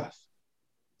need us.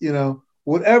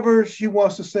 Whatever she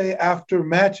wants to say after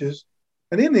matches,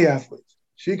 and in the athletes,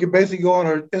 she can basically go on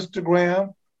her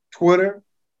Instagram, Twitter,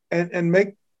 and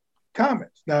make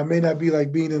comments. Now, it may not be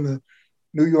like being in the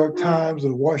New York Times or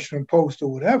the Washington Post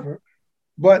or whatever,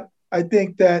 but I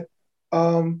think that,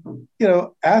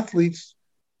 athletes,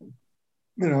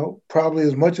 probably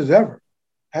as much as ever,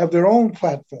 have their own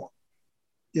platform,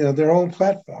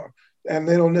 and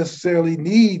they don't necessarily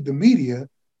need the media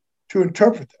to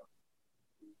interpret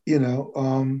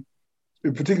them,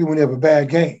 particularly when you have a bad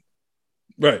game.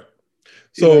 Right.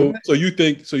 So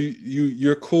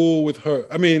you're cool with her.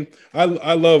 I mean, I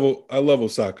love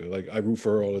Osaka. Like, I root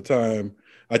for her all the time.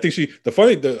 I think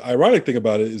the ironic thing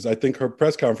about it is I think her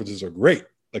press conferences are great.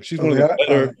 Like, she's one of the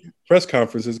better press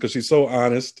conferences because she's so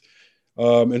honest.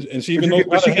 And she even knows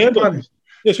how to handle.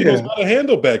 Yeah, she knows how to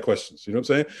handle bad questions. You know what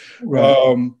I'm saying?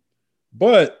 Right.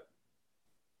 But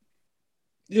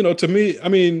to me, I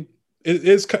mean, it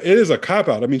is a cop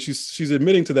out. I mean, she's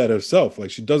admitting to that herself.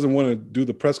 Like, she doesn't want to do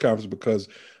the press conference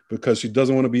because she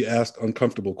doesn't want to be asked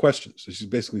uncomfortable questions. So she's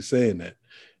basically saying that.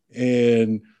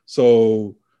 And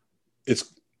so it's,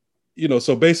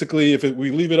 so basically if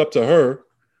we leave it up to her,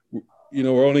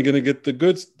 we're only going to get the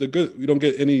good. We don't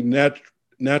get any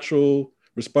natural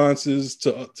responses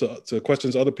to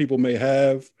questions other people may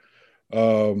have.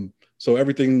 So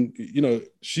everything,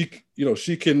 she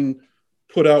can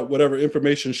put out whatever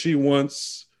information she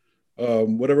wants,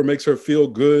 whatever makes her feel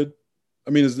good.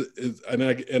 I mean,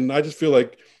 and I just feel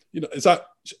like, it's not,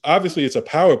 obviously it's a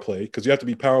power play because you have to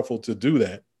be powerful to do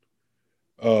that.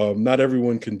 Not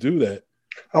everyone can do that.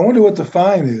 I wonder what the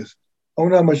fine is. I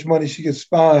wonder how much money she gets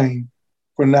fined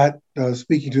for not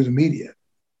speaking to the media.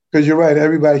 Because you're right,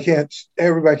 everybody can't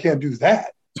do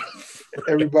that.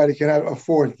 Everybody cannot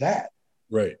afford that.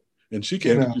 Right. And she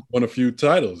can't just won a few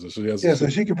titles. So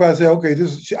she could probably say, okay,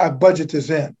 I budget this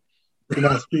in. You're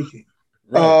not speaking.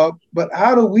 Right. But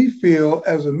how do we feel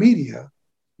as a media?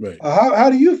 Right. How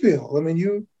do you feel? I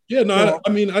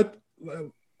mean,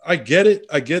 I get it.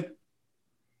 I get,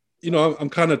 I'm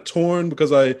kind of torn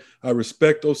because I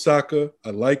respect Osaka. I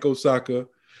like Osaka,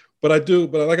 but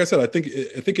like I said, I think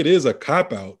it is a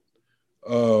cop out.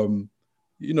 You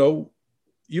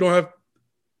don't have.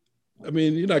 I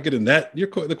mean, you're not getting that.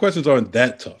 The questions aren't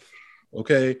that tough,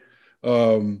 okay?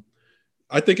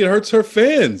 I think it hurts her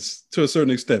fans to a certain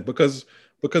extent because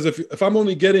if I'm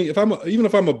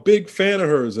a big fan of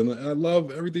hers and I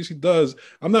love everything she does,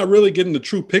 I'm not really getting the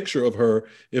true picture of her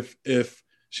if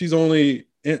she's giving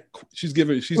questions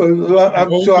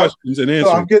and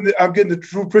answers. So I'm getting the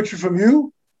true picture from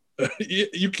you.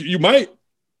 You might.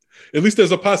 At least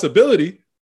there's a possibility.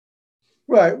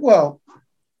 Right. Well,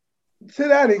 to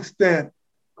that extent,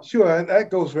 sure, that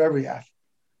goes for every athlete.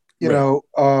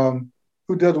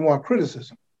 who doesn't want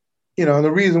criticism. And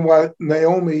the reason why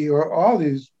Naomi or all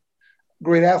these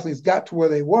great athletes got to where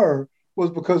they were was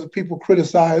because people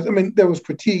criticized. I mean, there was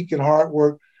critique and hard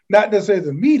work, not necessarily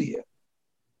the media.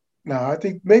 Now, I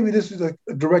think maybe this is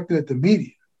directed at the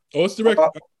media. Oh, it's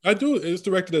directed. It's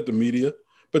directed at the media,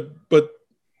 but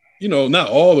not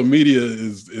all the media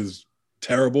is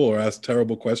terrible or asks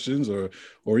terrible questions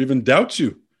or even doubts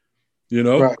you.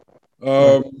 Right.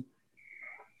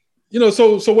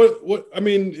 So what I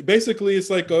mean, basically, it's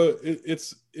like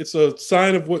it's a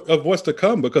sign of what's to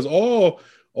come, because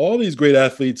all these great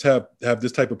athletes have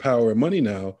this type of power and money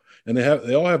now, and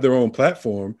they all have their own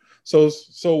platform. So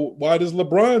why does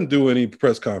LeBron do any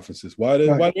press conferences? Why do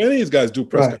any of these guys do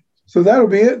press conferences? So that'll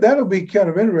be it. That'll be kind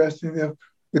of interesting if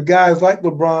the guys like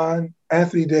LeBron,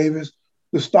 Anthony Davis,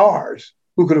 the stars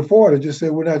who could afford it, just say,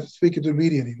 we're not speaking to the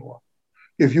media anymore.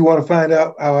 If you want to find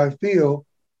out how I feel,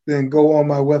 then go on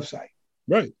my website.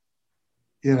 Right.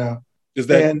 Is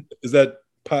that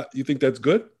you think that's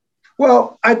good?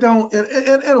 Well, I don't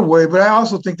in a way, but I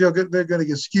also think they're going to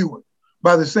get skewered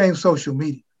by the same social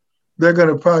media. They're going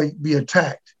to probably be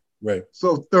attacked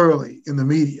so thoroughly in the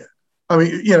media. I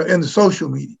mean, in the social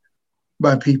media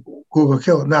by people who will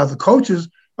kill it. Now, the coaches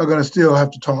are going to still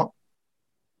have to talk.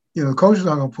 The coaches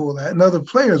aren't going to pull that, and other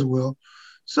players will.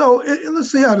 So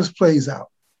let's see how this plays out.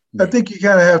 Right. I think you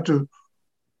kind of have to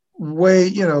weigh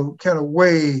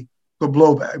the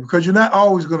blowback, because you're not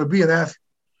always going to be an athlete.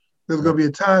 There's going to be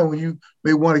a time when you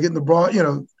may want to get in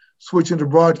the switch into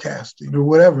broadcasting or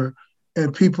whatever,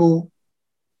 and people.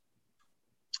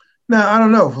 Now, I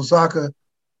don't know if Osaka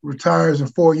retires in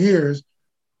 4 years,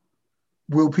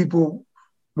 will people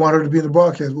want her to be in the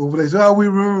broadcast? Will they say, we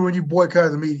remember when you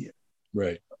boycotted the media?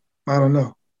 Right. I don't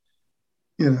know.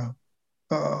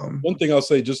 One thing I'll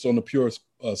say, just on the pure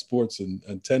sports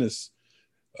and tennis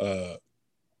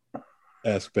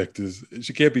aspect, is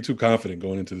she can't be too confident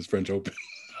going into this French Open,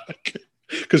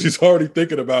 because she's already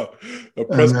thinking about a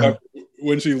press conference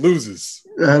when she loses.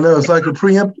 I know, it's like a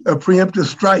preemptive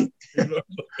strike.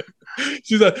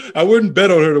 She's like, I wouldn't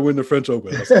bet on her to win the French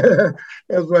Open. That's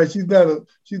right. She's not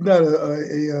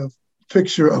a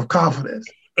picture of confidence.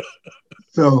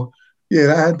 So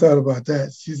yeah, I hadn't thought about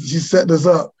that. She's setting us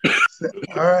up.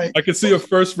 All right. I can see a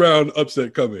first round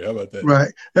upset coming. How about that?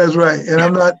 Right. That's right. And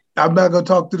I'm not going to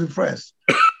talk to the press.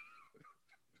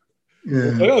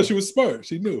 Yeah. Oh, she was smart.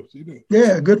 She knew.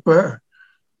 Yeah, good for her.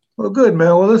 Well, good,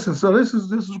 man. Well, listen. So this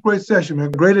is a great session,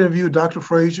 man. Great interview, Dr.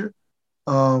 Frazier.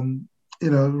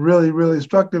 Really, really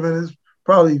instructive, and it's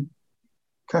probably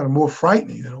kind of more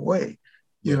frightening in a way.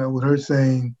 With her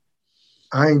saying,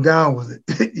 "I ain't down with it."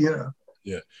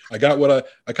 Yeah, I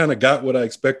kind of got what I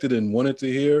expected and wanted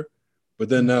to hear, but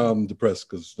then now I'm depressed,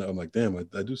 because now I'm like, damn,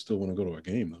 I do still want to go to a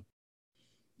game though.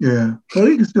 Yeah, well,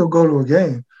 you can still go to a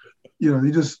game.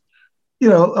 You just,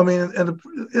 I mean, and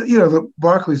the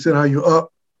Barkley said how you're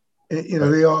up.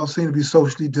 And, they all seem to be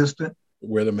socially distant.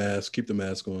 Wear the mask, keep the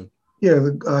mask on. Yeah,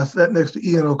 sat next to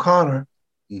Ian O'Connor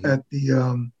at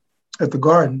the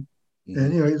Garden,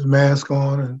 and his mask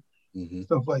on and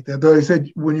stuff like that. Though he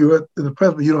said when you're in the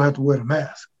press, you don't have to wear the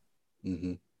mask.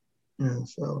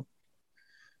 So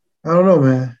I don't know,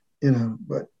 man.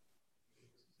 But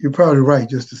you're probably right,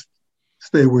 just to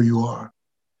stay where you are.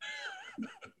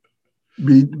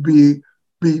 Now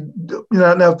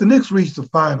if the Knicks reach the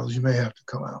finals, you may have to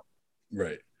come out.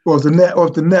 Right. Or if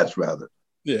the Nets rather.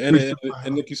 Yeah, and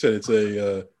like you said,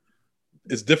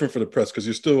 it's different for the press, because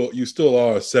you still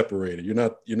are separated. You're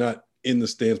not in the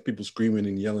stands, people screaming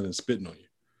and yelling and spitting on you.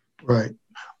 Right.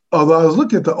 Although I was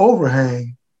looking at the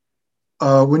overhang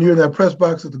when you're in that press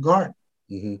box at the Garden,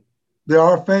 there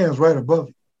are fans right above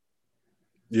you.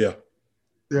 Yeah.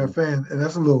 There are fans, and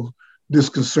that's a little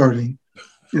disconcerting.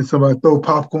 And somebody throw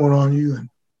popcorn on you and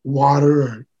water,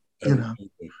 or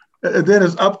And then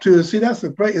it's up to that's the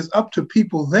great. It's up to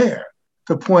people there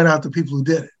to point out the people who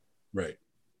did it. Right.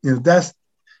 That's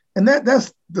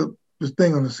the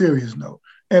thing on a serious note.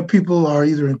 And people are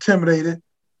either intimidated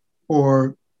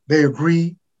or they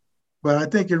agree. But I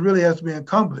think it really has to be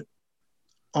incumbent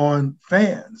on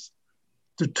fans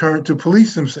to turn to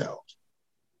police themselves.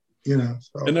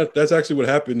 So. And that's actually what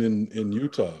happened in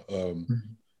Utah.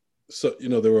 So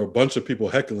there were a bunch of people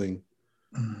heckling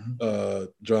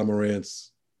John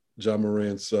Morant's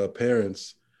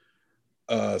parents.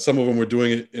 Some of them were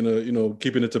doing it in a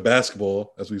keeping it to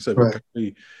basketball, as we said, right.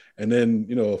 And then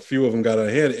a few of them got out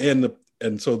of hand,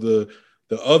 and so the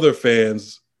other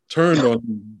fans turned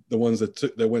on the ones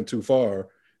that went too far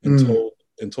and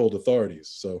told authorities.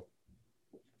 So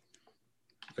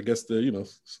I guess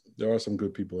there are some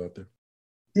good people out there.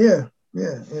 Yeah.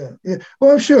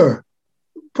 Well, I'm sure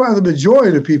probably the majority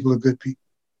of the people are good people.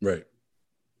 Right.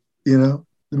 You know,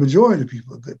 the majority of the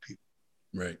people are good people.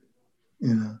 Right.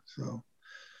 You know, so.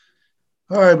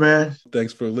 All right, man.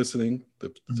 Thanks for listening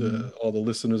to all the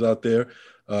listeners out there.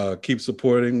 Keep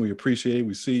supporting. We appreciate it.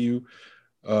 We see you.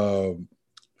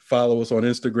 Follow us on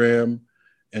Instagram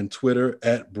and Twitter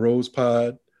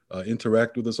 @BrosPod.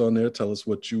 Interact with us on there. Tell us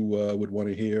what you would want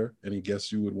to hear, any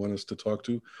guests you would want us to talk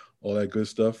to, all that good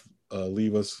stuff.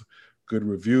 Leave us good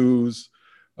reviews.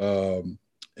 And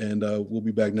we'll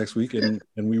be back next week. And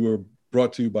we were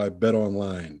brought to you by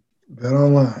BetOnline.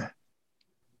 BetOnline.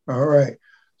 All right.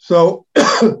 So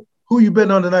who you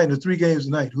betting on tonight in the 3 games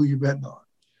tonight? Who you betting on?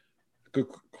 Good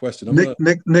question.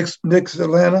 Knicks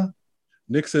Atlanta?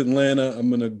 Knicks Atlanta. I'm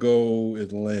going to go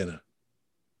Atlanta.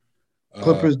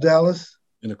 Clippers Dallas?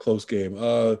 In a close game.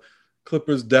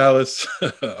 Clippers Dallas.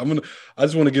 I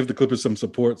just want to give the Clippers some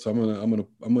support, so I'm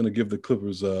gonna give the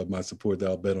Clippers my support. That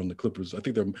I'll bet on the Clippers. I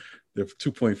think they're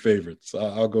 2-point favorites.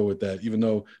 I'll go with that, even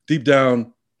though deep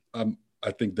down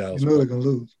I think Dallas. You know they're gonna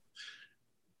lose.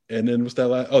 And then what's that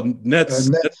last? Oh,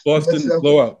 Nets Boston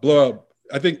blowout.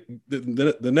 I think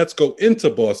the Nets go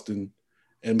into Boston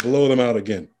and blow them out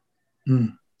again.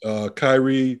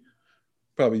 Kyrie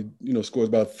probably scores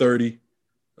about 30.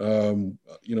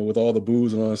 With all the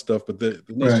booze and all that stuff, but the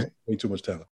Knicks have way too much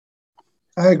talent.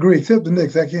 I agree, except the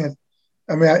Knicks. It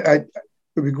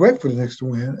would be great for the Knicks to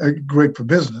win, great for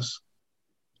business.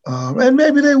 And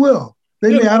maybe they will.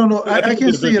 They may, I don't know. I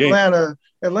can't see Atlanta.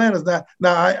 Atlanta's not.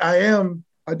 Now,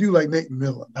 I do like Nate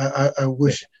McMillan. I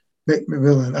wish Nate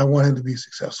McMillan, I want him to be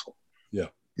successful. Yeah.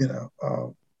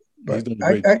 But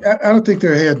I don't think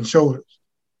they're head and shoulders.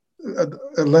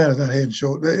 Atlanta's not head and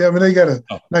shoulders. They got a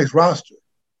nice roster.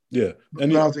 Yeah,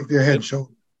 and I don't think they're head and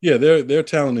shoulders. Yeah, their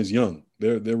talent is young.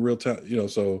 They're real talent.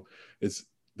 So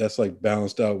that's like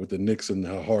balanced out with the Knicks and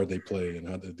how hard they play and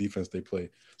how the defense they play.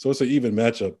 So it's an even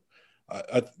matchup.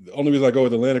 The only reason I go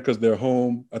with Atlanta because they're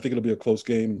home. I think it'll be a close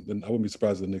game. Then I wouldn't be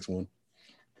surprised if the Knicks won.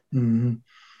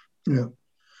 Yeah.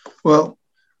 Well,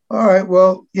 all right.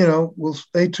 Well, we'll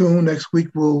stay tuned. Next week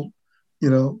we'll,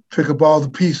 pick up all the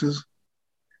pieces.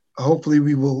 Hopefully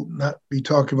we will not be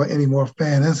talking about any more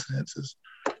fan incidences.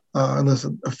 Unless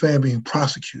a fan being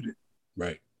prosecuted,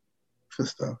 right, for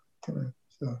stuff.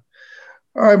 So,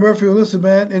 all right, Murphy. Well, listen,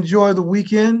 man. Enjoy the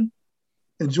weekend.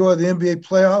 Enjoy the NBA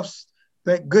playoffs.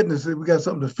 Thank goodness that we got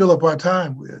something to fill up our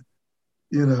time with.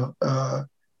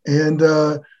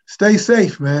 And stay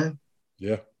safe, man.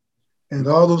 Yeah. And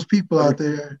all those people out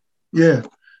there,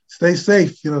 stay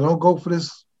safe. Don't go for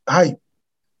this hype.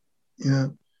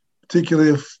 Particularly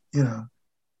if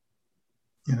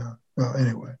Well,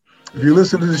 anyway. If you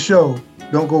listen to the show,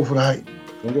 don't go for the hype.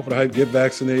 Don't go for the hype. Get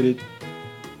vaccinated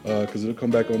because it'll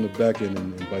come back on the back end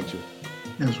and bite you.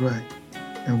 That's right.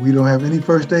 And we don't have any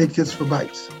first aid kits for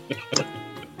bites.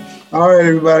 All right,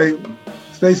 everybody.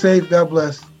 Stay safe. God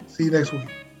bless. See you next week.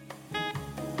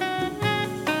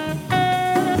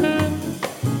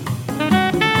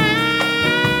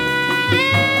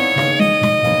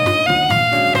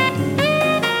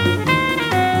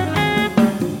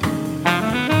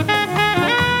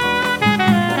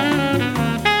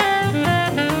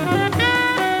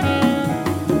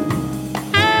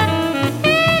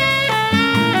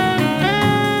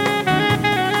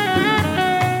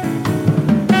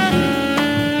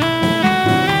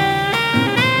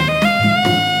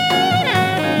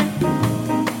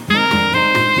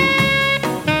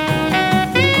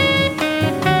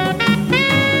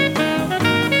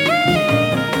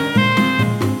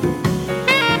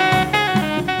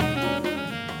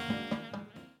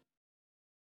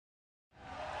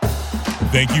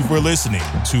 Thank you for listening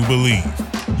to Believe.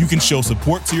 You can show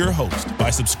support to your host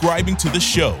by subscribing to the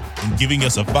show and giving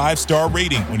us a 5-star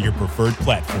rating on your preferred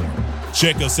platform.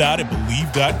 Check us out at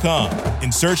Believe.com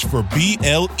and search for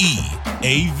BLEAV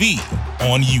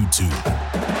on YouTube.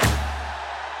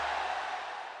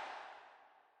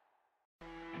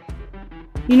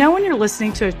 When you're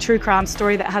listening to a true crime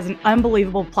story that has an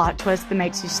unbelievable plot twist that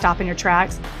makes you stop in your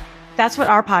tracks? That's what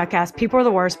our podcast, People Are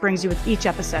the Worst, brings you with each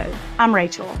episode. I'm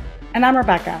Rachel. And I'm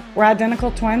Rebecca. We're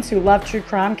identical twins who love true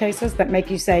crime cases that make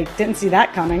you say, didn't see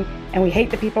that coming, and we hate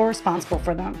the people responsible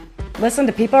for them. Listen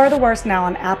to People Are the Worst now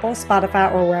on Apple,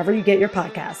 Spotify, or wherever you get your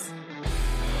podcasts.